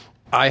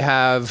 I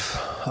have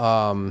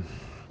a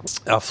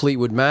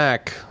Fleetwood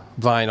Mac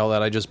vinyl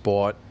that I just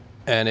bought,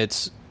 and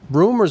it's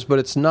Rumors, but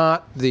it's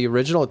not the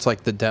original. It's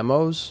like the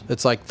demos.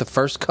 It's like the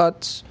first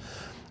cuts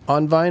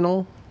on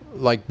vinyl,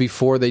 like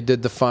before they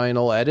did the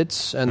final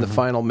edits and the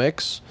final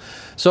mix.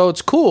 So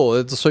it's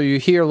cool. So you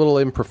hear little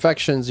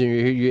imperfections, and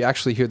you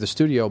actually hear the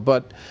studio.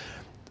 But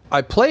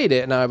I played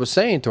it, and I was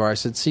saying to her, I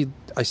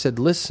said,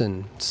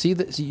 listen, see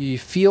that you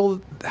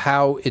feel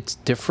how it's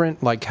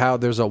different, like how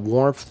there's a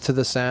warmth to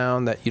the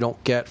sound that you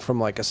don't get from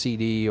like a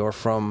CD or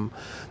from,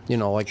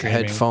 like streaming.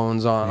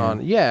 Headphones on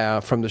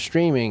from the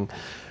streaming.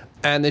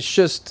 And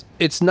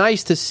it's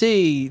nice to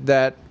see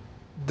that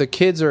the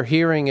kids are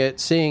hearing it,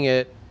 seeing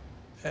it,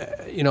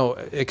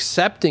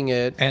 accepting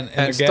it,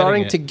 and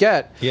starting to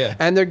get. Yeah.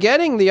 And they're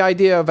getting the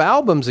idea of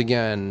albums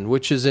again,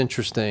 which is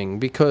interesting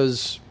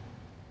because,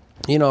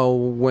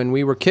 when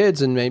we were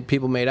kids and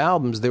people made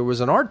albums, there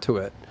was an art to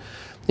it.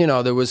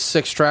 There was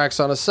 6 tracks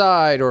on a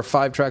side or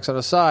 5 tracks on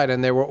a side,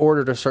 and they were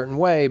ordered a certain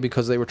way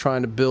because they were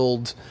trying to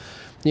build,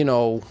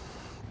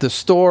 the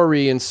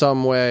story in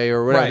some way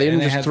or whatever. Right. They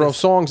didn't just throw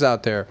songs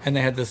out there. And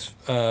they had this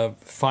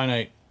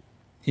finite,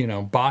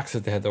 box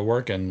that they had to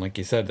work in. Like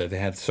you said, that they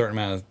had a certain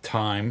amount of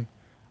time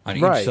on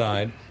each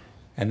side,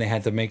 and they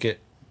had to make it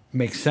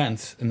make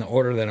sense in the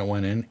order that it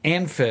went in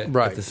and fit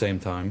at the same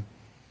time.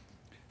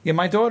 Yeah,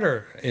 my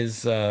daughter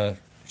is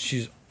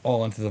she's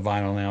all into the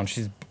vinyl now, and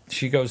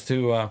she goes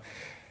to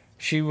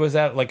she was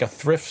at like a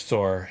thrift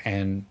store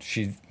and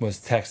she was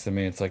texting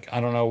me. It's like,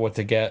 I don't know what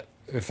to get,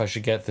 if I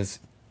should get this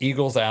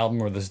Eagles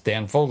album or this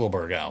Dan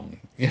Fogelberg album,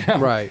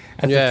 Right.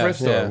 at the thrift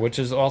store, which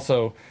is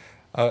also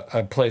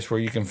a place where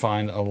you can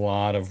find a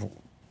lot of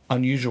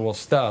unusual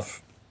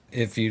stuff.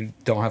 If you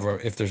don't have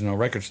if there's no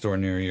record store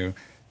near you,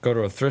 go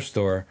to a thrift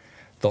store.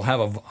 They'll have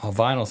a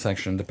vinyl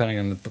section,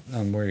 depending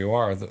on where you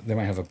are. They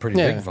might have a pretty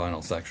big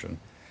vinyl section.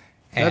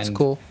 And, that's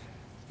cool.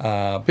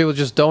 People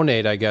just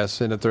donate, I guess,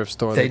 in a thrift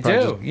store. They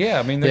do, yeah.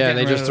 I mean, they're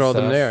they just throw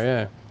them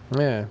there,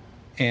 yeah.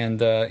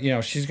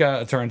 And she's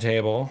got a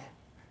turntable.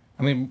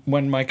 I mean,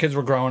 when my kids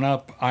were growing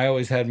up, I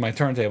always had my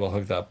turntable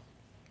hooked up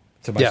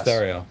to my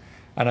stereo,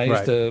 and I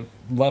used to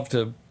love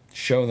to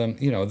show them.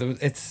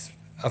 It's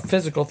a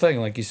physical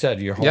thing, like you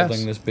said. You're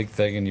holding this big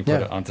thing, and you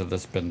put it onto the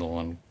spindle,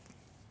 and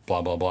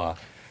blah blah blah.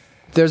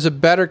 There's a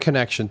better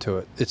connection to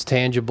it. It's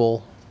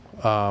tangible.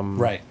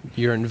 Right.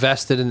 You're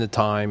invested in the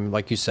time,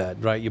 like you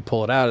said, right? You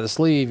pull it out of the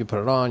sleeve, you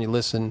put it on, you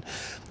listen,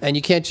 and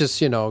you can't just,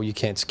 you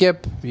can't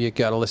skip. You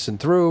got to listen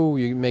through.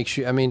 You make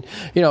sure. I mean,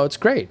 it's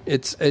great.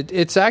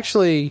 It's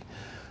actually,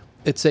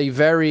 it's a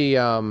very.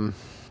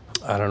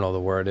 I don't know the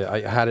word.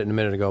 I had it a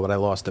minute ago, but I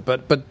lost it.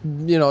 But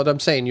you know what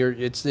I'm saying. You're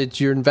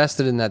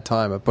invested in that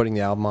time of putting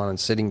the album on and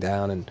sitting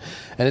down, and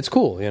it's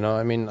cool.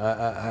 I mean,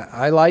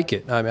 I like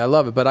it. I mean, I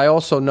love it. But I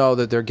also know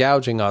that they're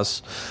gouging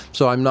us,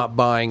 so I'm not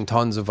buying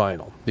tons of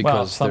vinyl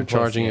because they're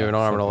charging you an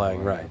arm and a leg,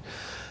 right?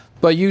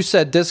 But you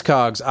said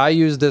Discogs. I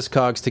use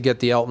Discogs to get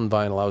the Elton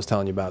vinyl I was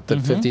telling you about, the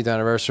 50th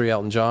anniversary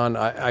Elton John.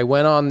 I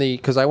went on the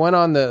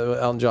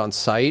Elton John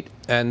site,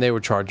 and they were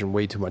charging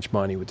way too much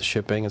money with the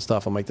shipping and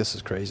stuff. I'm like, this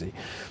is crazy.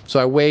 So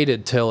I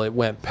waited till it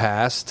went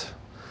past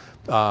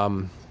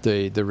the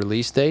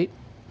release date,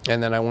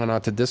 and then I went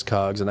on to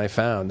Discogs, and I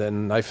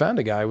found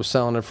a guy who was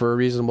selling it for a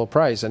reasonable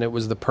price, and it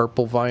was the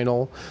purple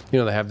vinyl. They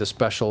have the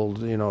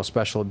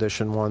special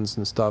edition ones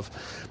and stuff,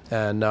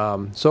 and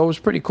so it was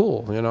pretty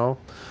cool.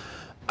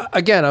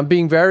 Again, I'm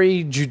being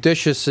very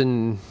judicious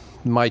in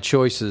my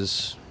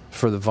choices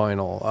for the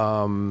vinyl.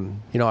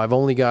 I've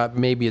only got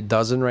maybe a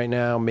dozen right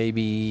now,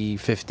 maybe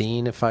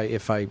 15 if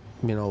I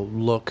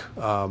look.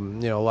 A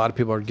lot of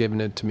people are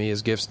giving it to me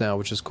as gifts now,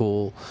 which is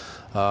cool.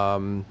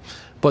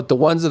 But the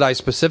ones that I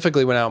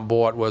specifically went out and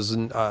bought was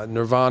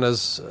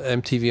Nirvana's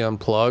MTV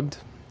Unplugged.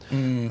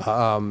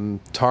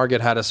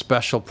 Target had a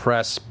special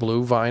press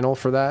blue vinyl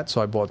for that,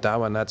 so I bought that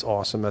one. That's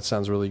awesome. That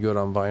sounds really good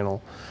on vinyl.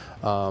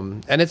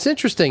 And it's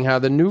interesting how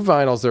the new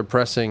vinyls they're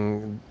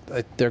pressing,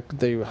 they're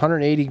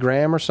 180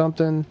 gram or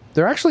something.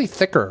 They're actually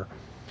thicker.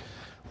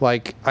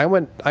 Like I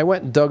went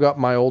and dug up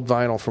my old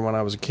vinyl from when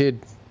I was a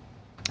kid,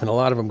 and a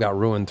lot of them got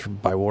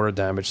ruined by water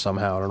damage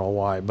somehow. I don't know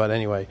why, but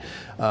anyway,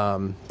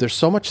 they're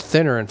so much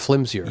thinner and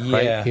flimsier,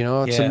 right?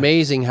 It's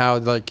amazing how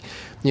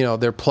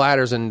they're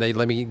platters and they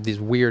let me these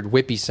weird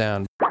whippy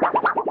sound,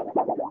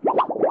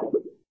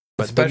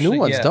 but the new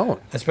ones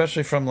don't.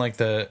 Especially from like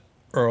the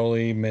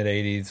early mid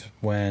 80s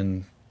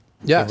when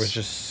there was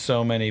just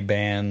so many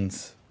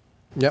bands.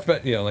 Yep.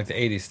 But like the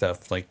 80s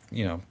stuff, like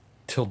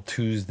Till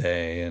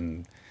Tuesday,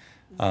 and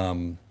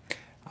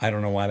I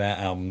don't know why that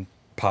album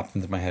popped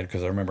into my head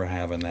because I remember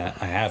having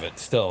that. I have it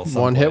still.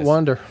 One hit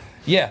wonder.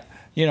 Yeah,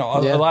 a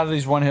lot of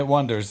these one hit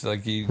wonders,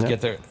 like you get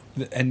there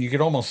and you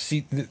could almost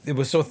see. It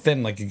was so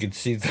thin, like you could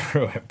see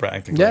through it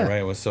practically.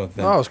 Right? It was so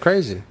thin. Oh, it was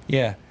crazy.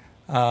 Yeah.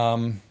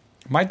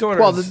 My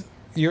daughter.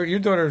 Your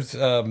daughter's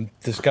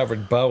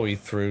discovered Bowie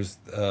through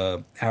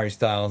Harry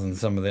Styles and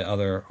some of the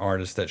other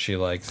artists that she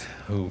likes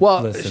who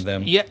listed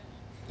them. Yeah,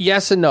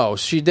 yes and no.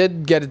 She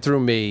did get it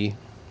through me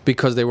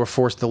because they were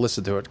forced to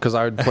listen to it because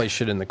I would play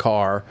shit in the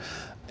car.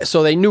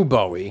 So they knew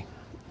Bowie.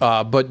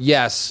 But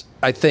yes,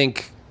 I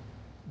think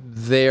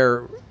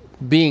they're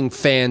being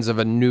fans of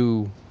a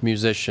new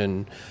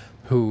musician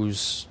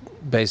who's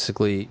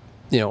basically,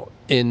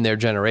 in their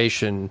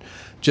generation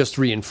just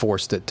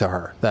reinforced it to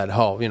her that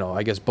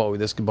I guess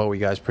this Bowie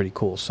guy's pretty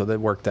cool, so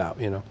that worked out,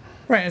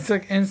 Right, it's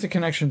a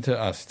connection to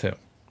us too.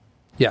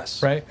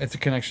 Yes, right. It's a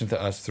connection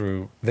to us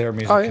through their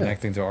music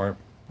connecting to our.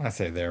 I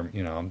say their,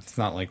 it's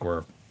not like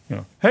we're,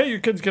 hey, you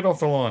kids get off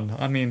the lawn.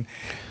 I mean,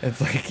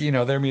 it's like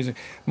their music.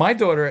 My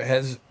daughter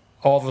has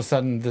all of a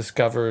sudden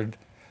discovered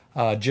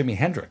Jimi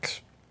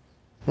Hendrix.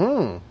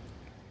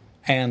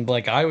 And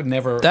like I would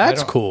never.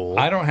 That's cool.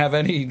 I don't have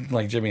any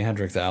like Jimi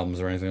Hendrix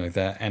albums or anything like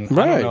that, and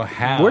right. I don't know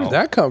how. Where did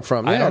that come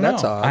from? I don't know.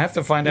 That's odd. I have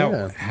to find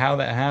out how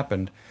that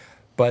happened.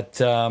 But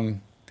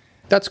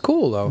that's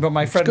cool though. But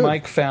my friend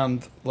Mike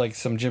found like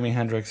some Jimi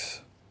Hendrix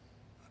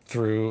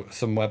through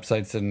some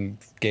websites and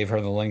gave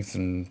her the links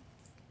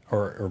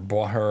or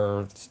bought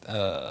her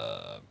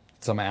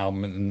some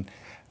album and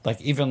like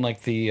even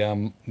like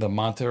the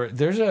Monterey.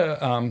 There's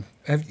a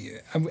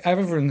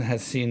everyone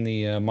has seen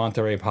the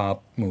Monterey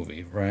Pop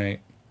movie, right?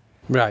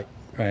 Right.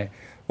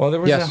 Well,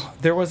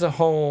 there was a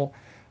whole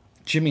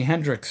Jimi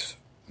Hendrix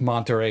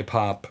Monterey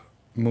Pop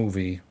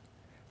movie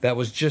that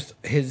was just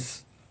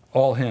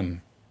all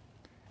him,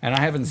 and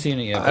I haven't seen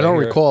it yet. I don't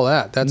recall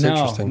that. That's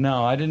interesting.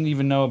 No, I didn't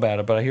even know about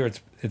it, but I hear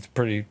it's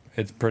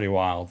pretty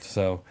wild.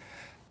 So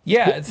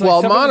Yeah, it's like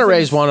well, some of the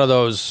Monterey's things- one of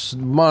those.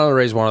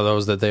 Monterey's one of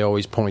those that they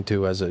always point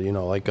to as a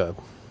like a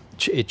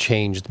it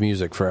changed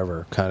music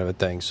forever kind of a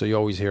thing. So you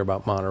always hear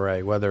about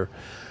Monterey, whether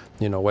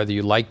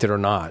you liked it or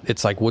not.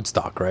 It's like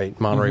Woodstock, right?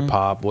 Monterey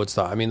Pop,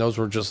 Woodstock. I mean, those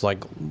were just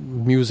like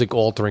music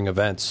altering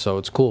events. So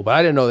it's cool. But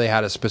I didn't know they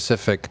had a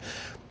specific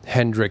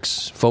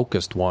Hendrix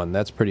focused one.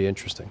 That's pretty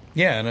interesting.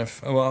 Yeah, and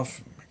if we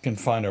can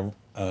find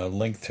a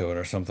link to it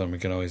or something, we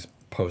can always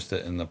post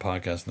it in the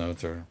podcast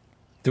notes. Or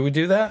do we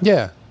do that?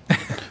 Yeah.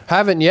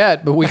 Haven't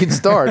yet, but we can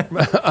start.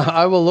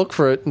 I will look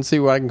for it and see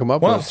what I can come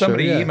up with. Well, if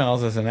somebody Sure, yeah.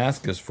 emails us and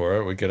asks us for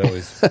it, we could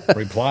always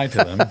reply to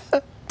them.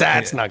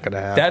 That's not going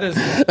to happen.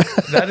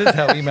 That is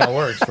how email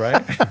works,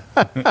 right?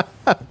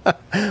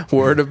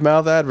 Word of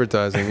mouth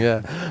advertising.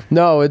 Yeah.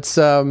 No, it's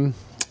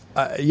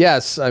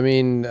yes. I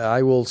mean,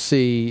 I will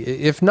see.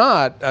 If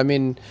not, I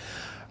mean,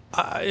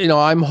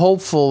 I'm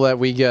hopeful that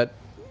we get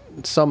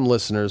some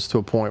listeners to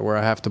a point where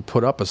I have to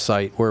put up a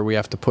site where we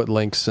have to put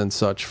links and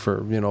such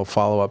for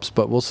follow-ups,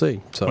 but we'll see.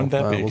 So Wouldn't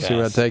that be a we'll see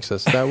where gas? that takes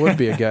us. That would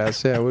be a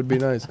gas. Yeah, it would be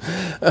nice.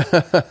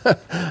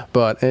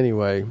 But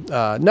anyway,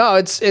 no,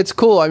 it's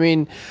cool. I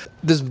mean,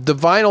 the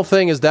vinyl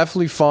thing is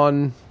definitely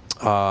fun.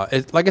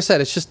 Like I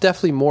said, it's just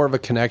definitely more of a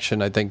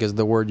connection, I think, is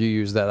the word you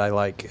use that I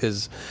like.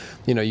 Is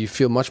you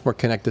feel much more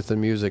connected to the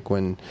music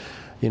when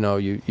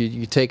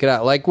you take it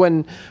out. Like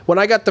when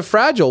I got the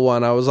Fragile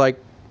one, I was like,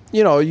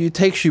 it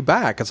takes you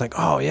back. It's like,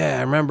 oh yeah,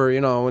 I remember,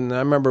 and I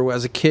remember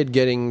as a kid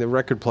getting the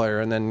record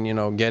player, and then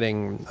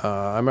getting.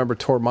 I remember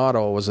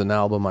Tormato was an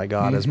album I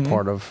got as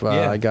part of.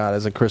 I got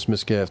as a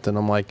Christmas gift, and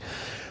I'm like,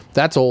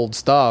 that's old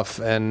stuff,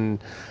 and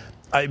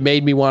it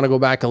made me want to go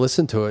back and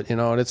listen to it.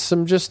 And it's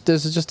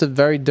there's just a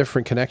very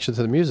different connection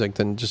to the music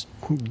than just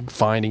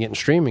finding it and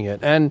streaming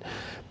it, and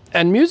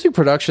music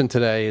production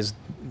today is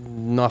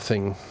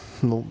nothing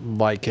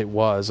like it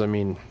was. I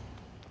mean,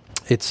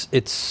 it's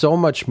so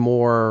much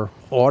more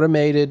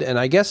automated, and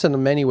I guess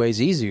in many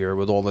ways easier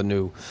with all the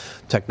new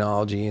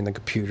technology and the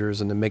computers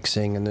and the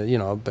mixing and the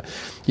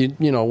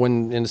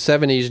when in the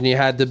 70s and you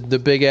had the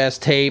big ass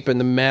tape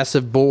and the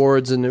massive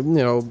boards and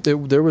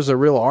there was a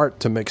real art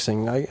to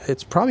mixing.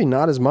 It's probably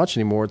not as much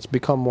anymore. It's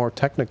become more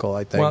technical,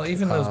 I think. Well,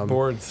 even those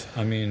boards.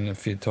 I mean,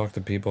 if you talk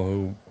to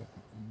people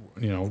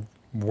who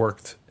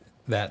worked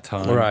that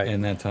time in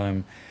that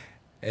time,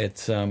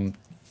 it's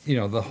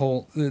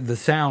the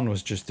sound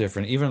was just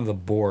different. Even the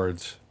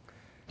boards,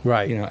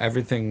 right?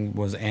 Everything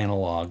was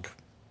analog,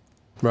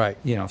 right?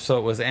 So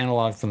it was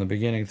analog from the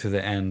beginning to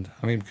the end.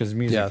 I mean, because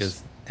music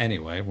is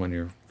anyway when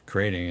you're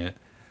creating it,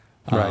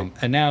 right?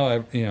 And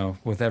now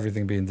with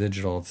everything being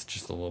digital, it's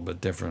just a little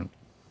bit different.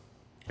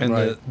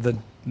 And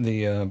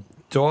the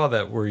DAW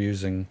that we're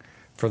using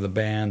for the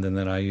band, and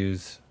that I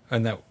use,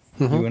 and that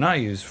you and I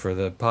use for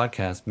the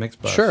podcast,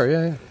 Mixbus. Sure,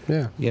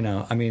 yeah.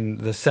 I mean,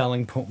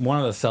 one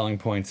of the selling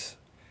points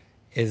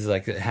is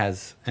like it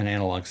has an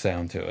analog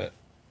sound to it.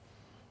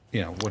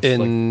 Which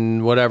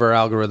in whatever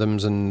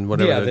algorithms and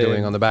whatever they're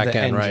doing on the back end,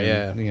 engine, right?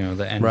 Yeah,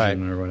 the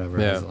engine or whatever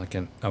has like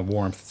a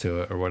warmth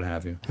to it or what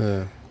have you.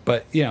 Yeah.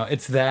 But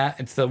it's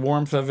the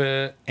warmth of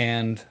it,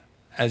 and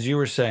as you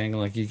were saying,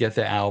 like you get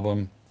the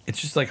album, it's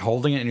just like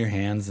holding it in your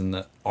hands, and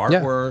the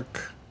artwork.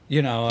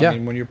 I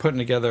mean, when you're putting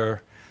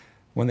together.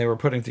 When they were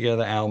putting together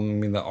the album, I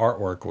mean, the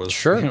artwork was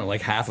like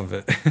half of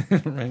it.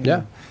 Right?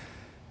 Yeah.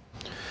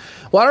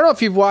 Well, I don't know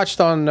if you've watched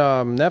on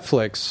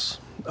Netflix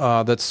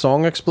that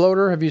Song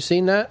Exploder. Have you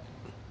seen that?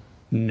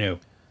 No.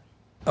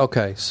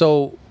 Okay,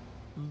 so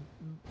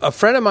a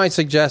friend of mine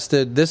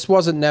suggested, this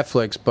wasn't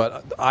Netflix,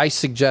 but I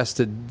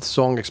suggested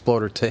Song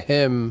Exploder to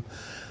him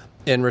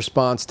in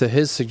response to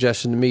his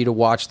suggestion to me to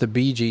watch the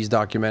Bee Gees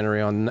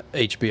documentary on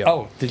HBO.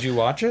 Oh, did you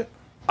watch it?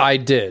 I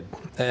did,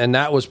 and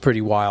that was pretty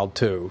wild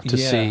too to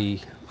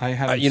see. I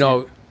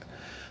haven't.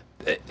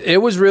 It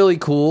was really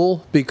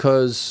cool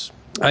because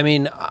I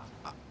mean,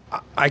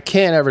 I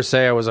can't ever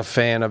say I was a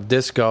fan of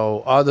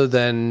disco, other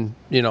than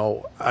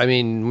I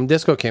mean, when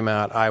disco came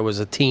out, I was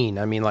a teen.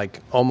 I mean,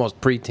 like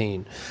almost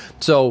preteen.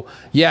 So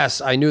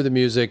yes, I knew the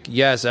music.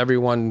 Yes,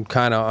 everyone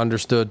kind of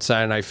understood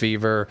Saturday Night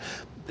Fever.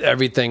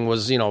 Everything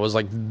was was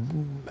like,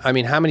 I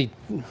mean, how many?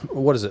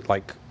 What is it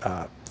like?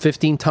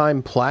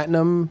 15-time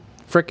platinum.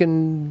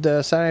 Frickin'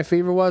 Saturday Night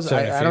Fever was?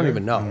 I don't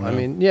even know. I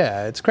mean,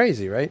 yeah, it's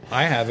crazy, right?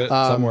 I have it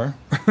somewhere.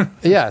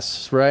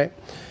 Yes, right.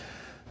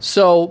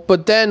 So,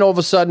 but then all of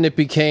a sudden it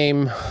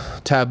became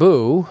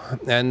taboo,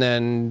 and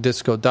then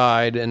disco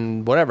died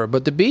and whatever.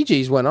 But the Bee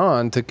Gees went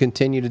on to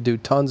continue to do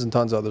tons and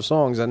tons of other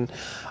songs. And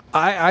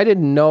I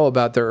didn't know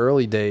about their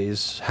early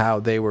days, how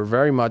they were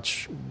very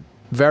much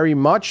like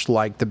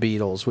the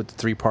Beatles with the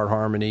 3-part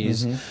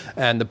harmonies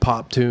and the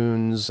pop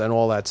tunes and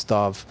all that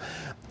stuff.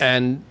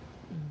 And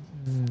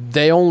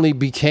they only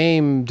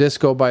became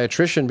disco by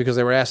attrition because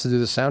they were asked to do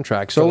the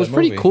soundtrack. So it was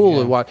pretty cool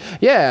to watch.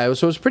 Yeah,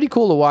 so it was pretty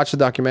cool to watch the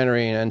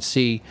documentary and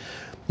see,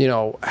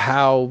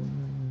 how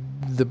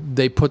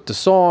they put the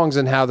songs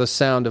and how the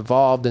sound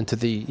evolved into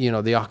the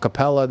the a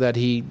cappella that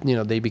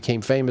they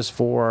became famous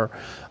for,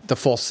 the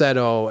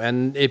falsetto,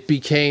 and it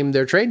became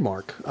their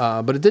trademark.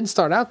 But it didn't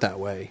start out that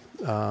way.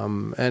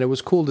 and it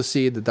was cool to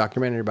see the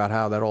documentary about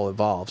how that all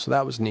evolved. So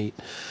that was neat.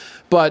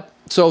 But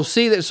so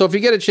see that. So if you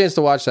get a chance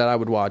to watch that, I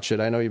would watch it.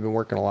 I know you've been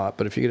working a lot,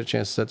 but if you get a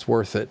chance, that's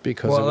worth it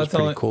because it was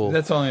pretty cool.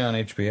 That's only on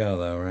HBO,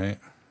 though, right?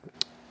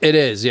 It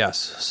is, yes.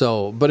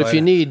 So, but if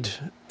you need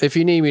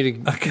me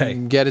to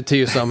get it to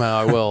you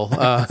somehow, I will.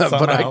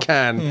 But I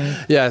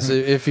can. Yes,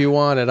 if you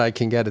want it, I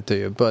can get it to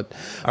you. But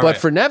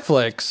for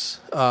Netflix,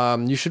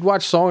 you should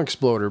watch Song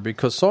Exploder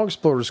because Song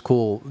Exploder is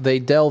cool. They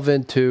delve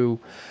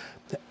into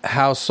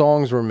how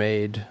songs were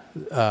made.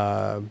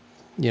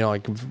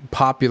 Like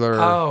popular.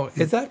 Oh,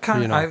 is that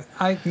kind of?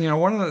 I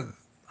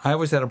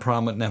always had a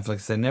problem with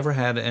Netflix. They never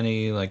had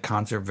any like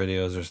concert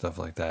videos or stuff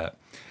like that.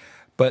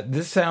 But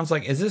this sounds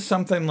like, is this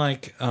something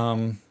like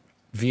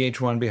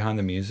VH1 Behind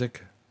the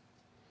Music?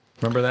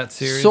 Remember that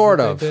series? Sort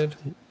that of. They did?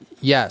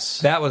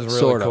 Yes. That was really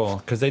sort cool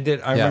because they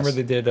did. I remember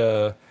they did.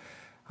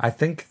 I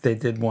think they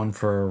did one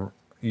for.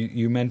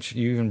 You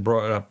mentioned. You even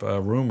brought up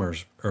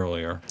Rumors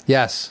earlier.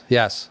 Yes.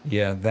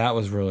 Yeah, that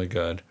was really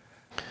good.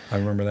 I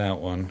remember that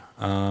one.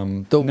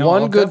 The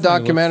one good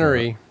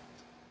documentary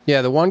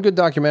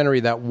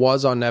that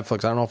was on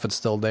Netflix, I don't know if it's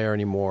still there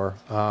anymore,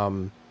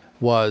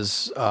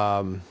 was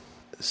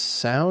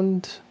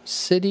Sound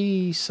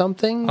City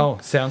something? Oh,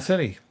 Sound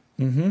City.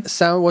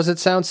 Mm-hmm. Was it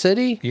Sound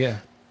City? Yeah.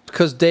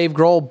 Because Dave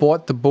Grohl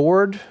bought the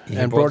board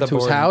and brought it to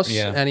his house,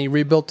 and he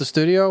rebuilt the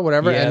studio,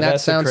 whatever, and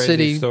that's Sound a crazy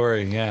City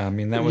story. Yeah, I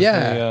mean, that was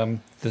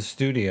the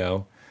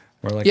studio.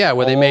 Where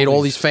they made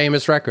all these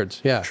famous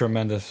records. Yeah,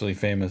 tremendously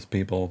famous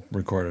people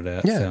recorded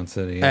at Sound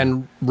City. Yeah.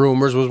 And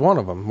Rumors was one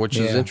of them, which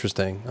is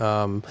interesting.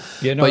 That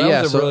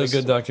was a really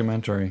good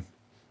documentary.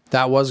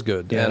 That was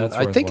good. Yeah, and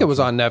I think it was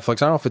on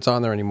Netflix. I don't know if it's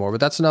on there anymore,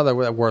 but that's another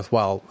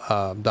worthwhile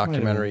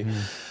documentary. Mm-hmm.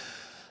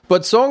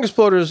 But Song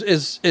Exploders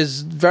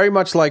is very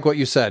much like what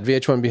you said,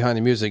 VH1 Behind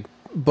the Music.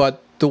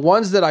 But the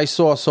ones that I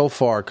saw so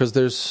far, because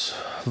there's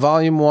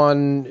Volume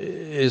 1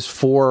 is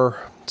 4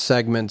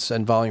 segments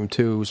and Volume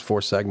 2 is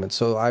 4 segments.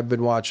 So I've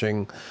been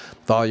watching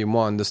Volume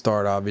 1 to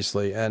start,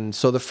 obviously. And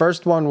so the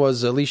first one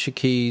was Alicia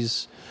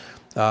Keys.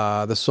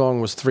 The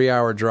song was 3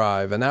 Hour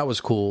Drive, and that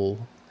was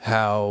cool.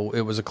 How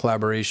it was a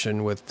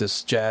collaboration with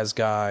this jazz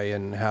guy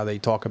and how they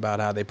talk about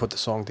how they put the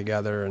song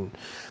together and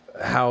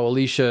how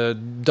Alicia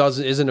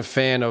isn't a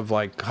fan of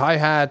like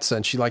hi-hats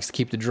and she likes to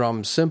keep the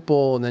drums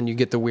simple and then you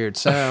get the weird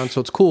sound.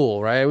 So it's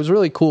cool, right? It was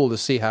really cool to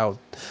see how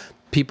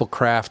people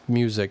craft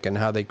music and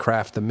how they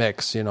craft the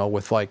mix,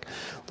 with like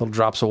little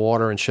drops of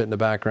water and shit in the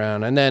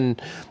background. And then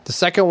the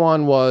second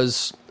one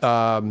was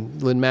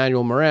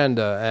Lin-Manuel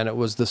Miranda, and it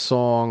was the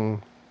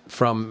song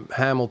from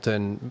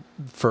Hamilton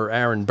for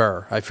Aaron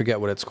Burr. I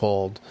forget what it's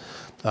called.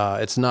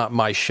 It's not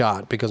My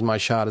Shot, because My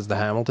Shot is the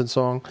Hamilton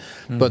song.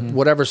 Mm-hmm. But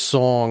whatever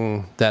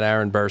song that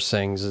Aaron Burr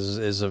sings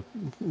is a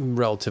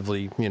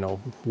relatively,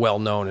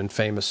 well-known and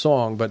famous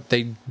song. But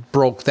they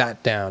broke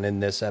that down in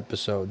this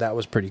episode. That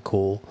was pretty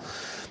cool.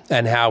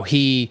 And how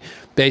he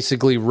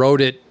basically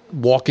wrote it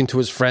walking to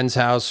his friend's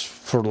house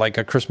for like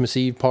a Christmas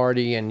Eve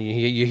party, and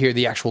you hear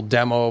the actual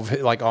demo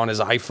of like on his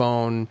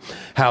iPhone,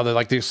 how the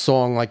this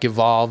song like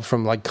evolved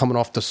from like coming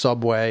off the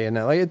subway, and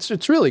like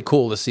it's really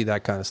cool to see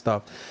that kind of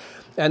stuff.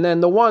 And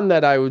then the one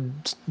that I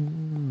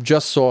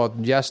just saw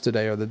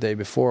yesterday or the day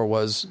before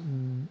was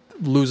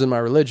Losing My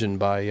Religion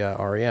by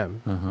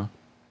R.E.M. Uh-huh.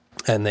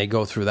 And they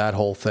go through that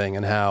whole thing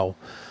and how,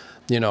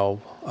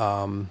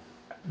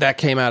 that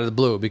came out of the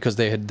blue because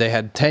they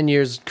had 10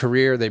 years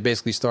career. They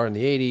basically started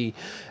in the 80s,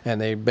 and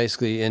they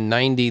basically in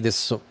 90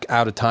 this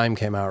Out of Time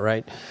came out,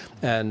 right?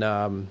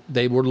 And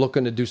they were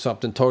looking to do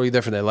something totally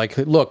different. They're like,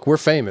 look, we're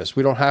famous.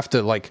 We don't have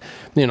to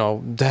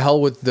to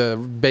hell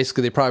with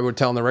basically they probably were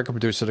telling the record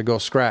producer to go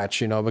scratch,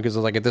 because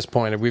like at this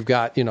point we've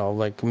got,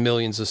 like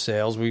millions of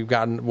sales. We've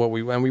gotten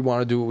we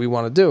want to do what we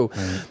want to do.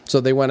 Mm-hmm. So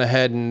they went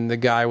ahead, and the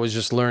guy was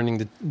just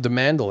learning the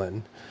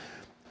mandolin.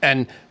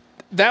 And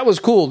that was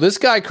cool. This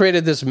guy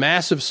created this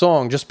massive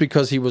song just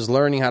because he was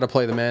learning how to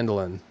play the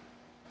mandolin.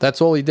 That's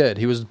all he did.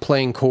 He was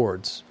playing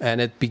chords, and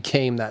it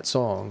became that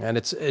song. And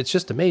it's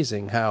just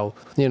amazing how,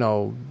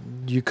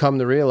 you come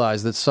to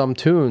realize that some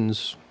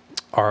tunes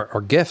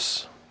are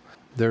gifts.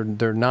 They're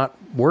not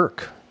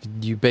work.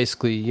 You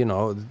basically,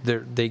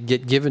 they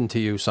get given to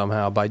you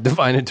somehow by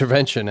divine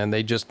intervention, and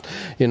they just,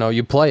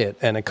 you play it,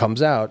 and it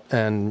comes out,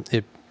 and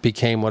it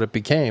became what it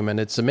became. And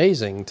it's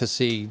amazing to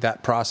see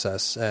that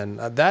process, and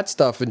that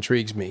stuff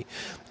intrigues me,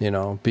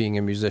 being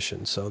a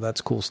musician. So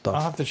that's cool stuff.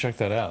 I'll have to check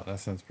that out.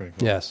 That sounds pretty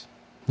cool. Yes.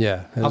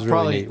 Yeah.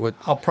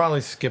 I'll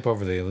probably skip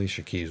over the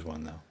Alicia Keys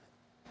one though.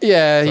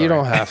 Yeah. Sorry. You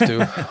don't have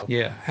to.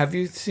 Yeah. Have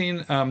you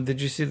seen,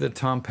 did you see the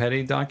Tom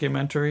Petty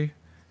documentary?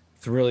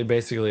 It's really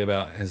basically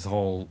about his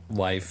whole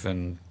life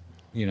and,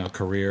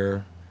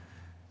 career.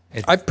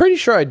 I'm pretty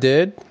sure I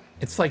did.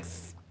 It's like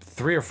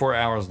 3 or 4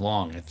 hours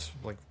long. It's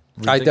like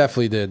ridiculous. I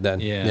definitely did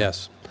then. Yeah.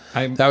 Yes.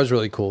 That was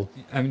really cool.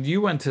 I mean,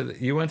 you went to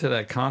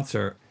that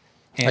concert.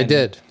 And I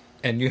did.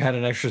 And you had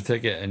an extra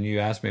ticket, and you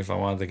asked me if I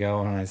wanted to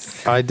go, and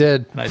I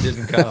did. And I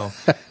didn't go.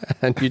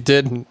 And you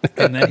didn't.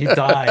 And then he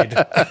died.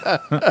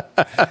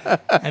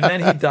 And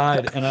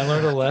I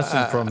learned a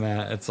lesson from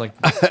that. It's like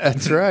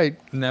that's right.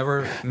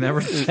 Never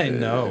say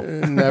no.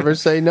 Never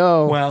say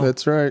no. Well,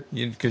 that's right.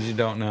 Because you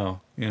don't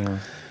know. Yeah.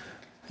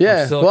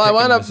 Well, I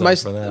wound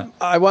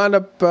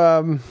up.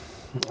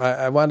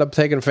 I wound up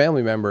taking a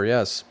family member.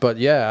 Yes, but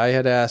yeah, I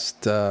had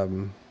asked.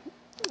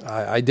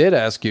 I did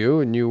ask you,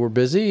 and you were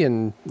busy,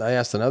 and I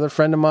asked another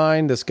friend of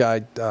mine, this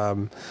guy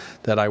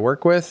that I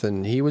work with,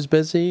 and he was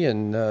busy,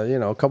 and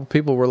a couple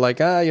people were like,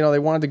 they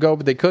wanted to go,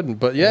 but they couldn't.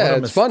 But yeah,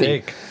 it's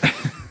funny.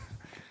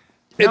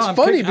 It's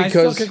funny because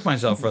I still kick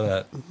myself for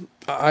that.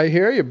 I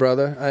hear you,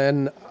 brother,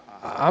 and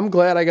I'm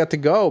glad I got to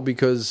go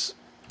because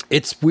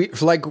it's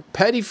like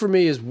Petty for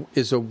me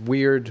is a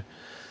weird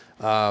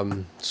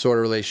sort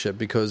of relationship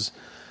because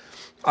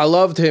I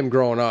loved him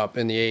growing up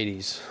in the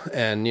 80s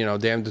and,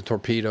 Damn the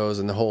Torpedoes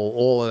and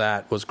all of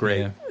that was great.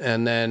 Yeah.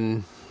 And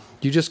then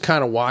you just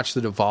kind of watched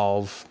it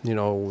evolve,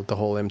 with the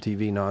whole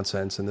MTV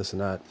nonsense and this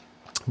and that.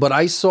 But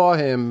I saw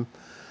him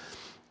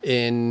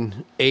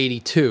in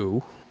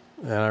 82,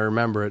 and I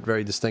remember it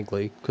very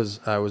distinctly because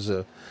I was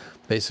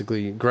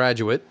basically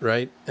graduate,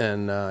 right?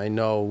 And I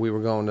know we were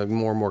going to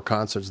more and more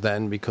concerts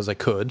then because I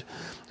couldn't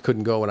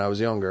go when I was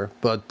younger.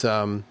 But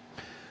so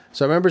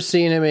I remember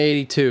seeing him in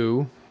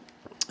 82.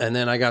 And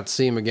then I got to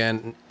see him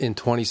again in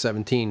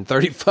 2017,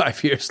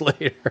 35 years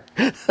later.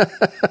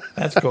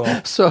 That's cool.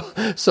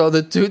 So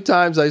the two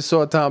times I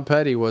saw Tom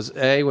Petty was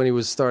A, when he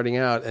was starting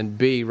out, and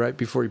B, right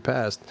before he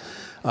passed,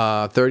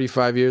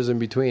 35 years in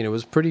between. It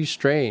was pretty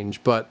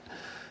strange, but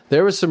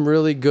there were some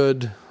really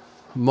good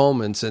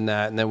moments in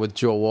that. And then with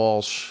Joe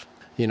Walsh,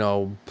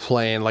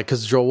 playing,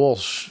 because Joe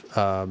Walsh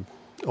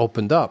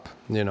opened up,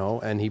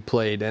 and he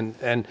played.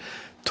 And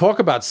talk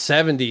about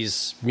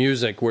 70s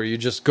music where you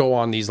just go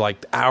on these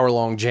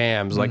hour-long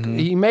jams.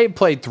 He may have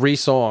played 3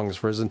 songs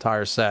for his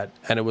entire set,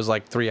 and it was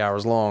 3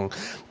 hours long.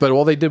 But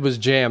all they did was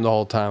jam the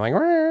whole time,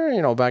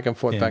 back and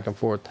forth, back and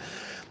forth.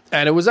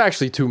 And it was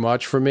actually too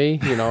much for me,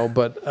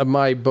 But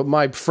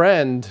my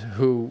friend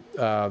who,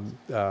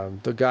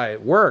 the guy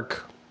at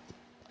work,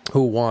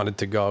 who wanted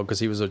to go because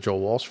he was a Joe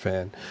Walsh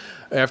fan.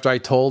 After I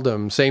told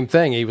him, same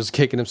thing, he was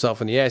kicking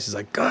himself in the ass. He's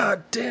like,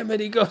 God damn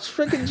it. He goes,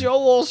 freaking Joe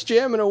Walsh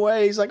jamming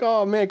away. He's like,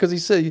 oh, man, because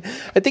I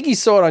think he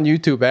saw it on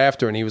YouTube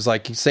after, and he was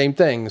like, same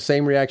thing,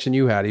 same reaction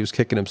you had. He was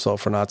kicking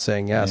himself for not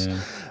saying yes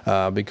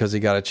because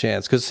he got a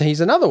chance. Because he's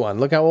another one.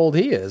 Look how old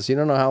he is. You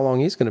don't know how long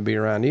he's going to be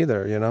around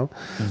either,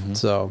 Mm-hmm.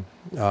 So,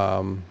 I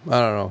don't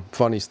know.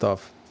 Funny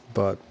stuff.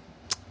 But,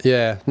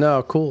 yeah,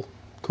 no, cool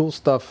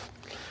stuff.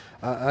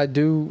 I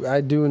do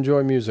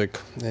enjoy music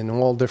and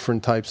all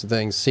different types of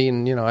things.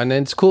 Seeing, and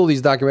it's cool.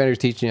 These documentaries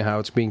teaching you how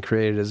it's being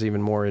created is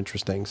even more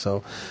interesting.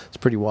 So it's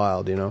pretty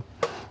wild,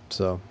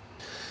 So,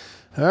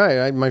 all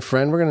right, my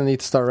friend, we're gonna need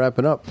to start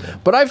wrapping up. Yeah.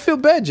 But I feel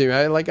bad, Jimmy.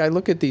 I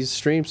look at these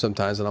streams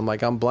sometimes, and I'm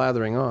like, I'm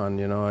blathering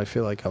on. I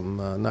feel like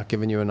I'm not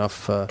giving you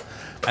enough time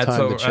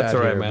to chat. That's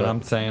all right, here, man. but,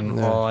 I'm saying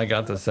all I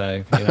got to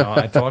say.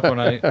 I talk when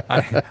I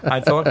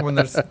talk when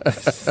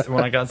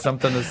I got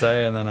something to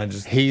say, and then I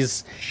just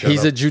he's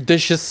a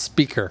judicious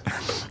speaker.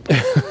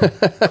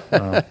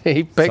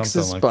 He picks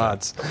his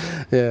spots.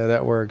 Yeah,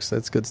 that works.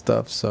 That's good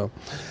stuff. So,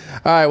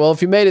 all right. Well,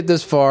 if you made it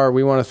this far,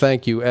 we want to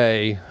thank you.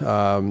 A,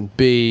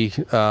 B,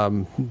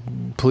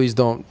 please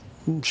don't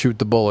shoot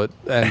the bullet,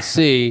 and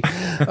C,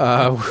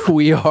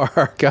 we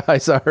are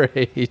Guys Our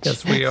Age.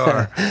 Yes, we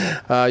are.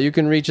 You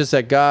can reach us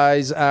at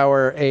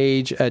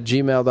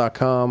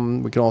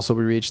guysourage@gmail.com. We can also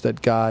be reached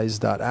at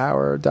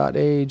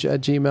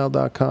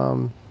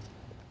guys.our.age@gmail.com.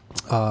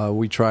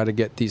 We try to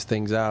get these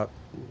things out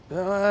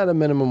at a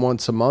minimum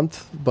once a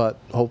month, but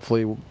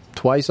hopefully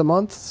twice a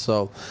month.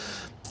 So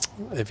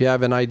if you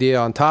have an idea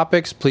on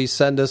topics, please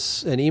send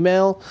us an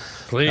email.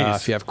 Please.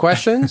 If you have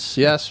questions,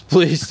 yes,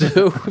 please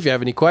do. If you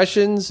have any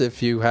questions,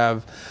 if you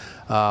have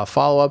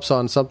follow-ups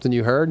on something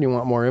you heard and you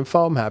want more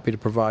info, I'm happy to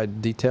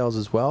provide details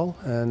as well.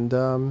 And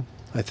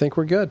I think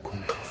we're good. I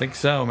think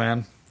so,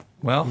 man.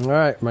 Well. All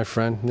right, my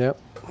friend.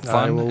 Yep.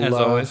 Fun, as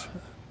always.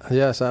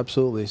 Yes,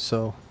 absolutely.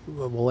 So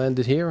we'll end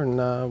it here, and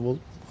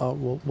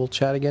we'll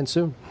chat again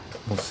soon.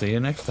 We'll see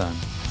you next time.